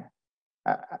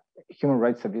human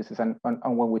rights abuses. And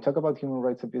when we talk about human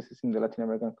rights abuses in the Latin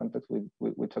American context,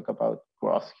 we talk about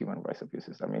gross human rights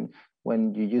abuses. I mean,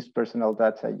 when you use personal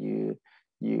data, you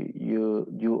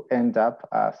end up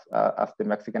as the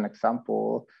Mexican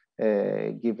example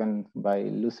given by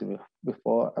Lucy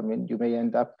before. I mean, you may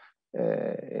end up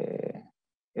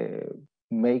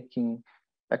making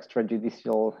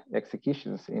extrajudicial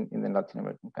executions in the Latin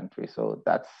American country. So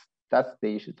that's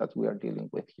the issue that we are dealing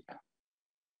with here.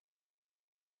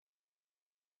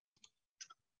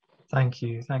 Thank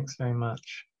you. Thanks very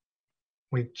much.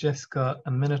 We've just got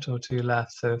a minute or two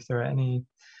left, so if there are any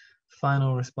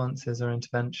final responses or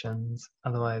interventions,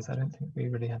 otherwise I don't think we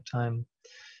really have time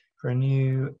for a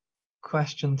new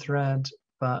question thread,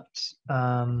 but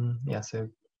yeah, so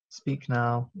speak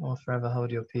now or forever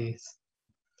hold your peace.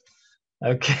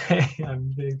 Okay,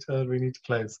 I'm being told we need to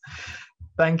close.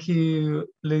 Thank you,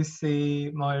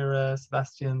 Lucy, Moira,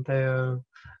 Sebastian, Theo,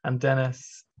 and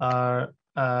Dennis, our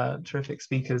terrific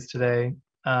speakers today.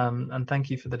 And thank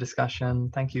you for the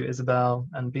discussion. Thank you, Isabel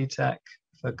and BTEC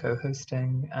for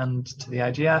co-hosting, and to the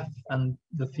IGF and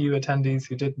the few attendees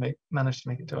who did manage to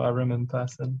make it to our room in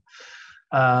person.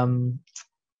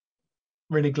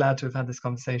 Really glad to have had this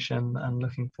conversation and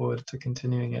looking forward to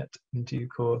continuing it in due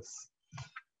course.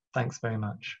 Thanks very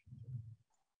much.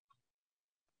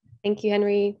 Thank you,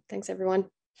 Henry. Thanks, everyone.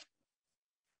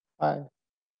 Bye.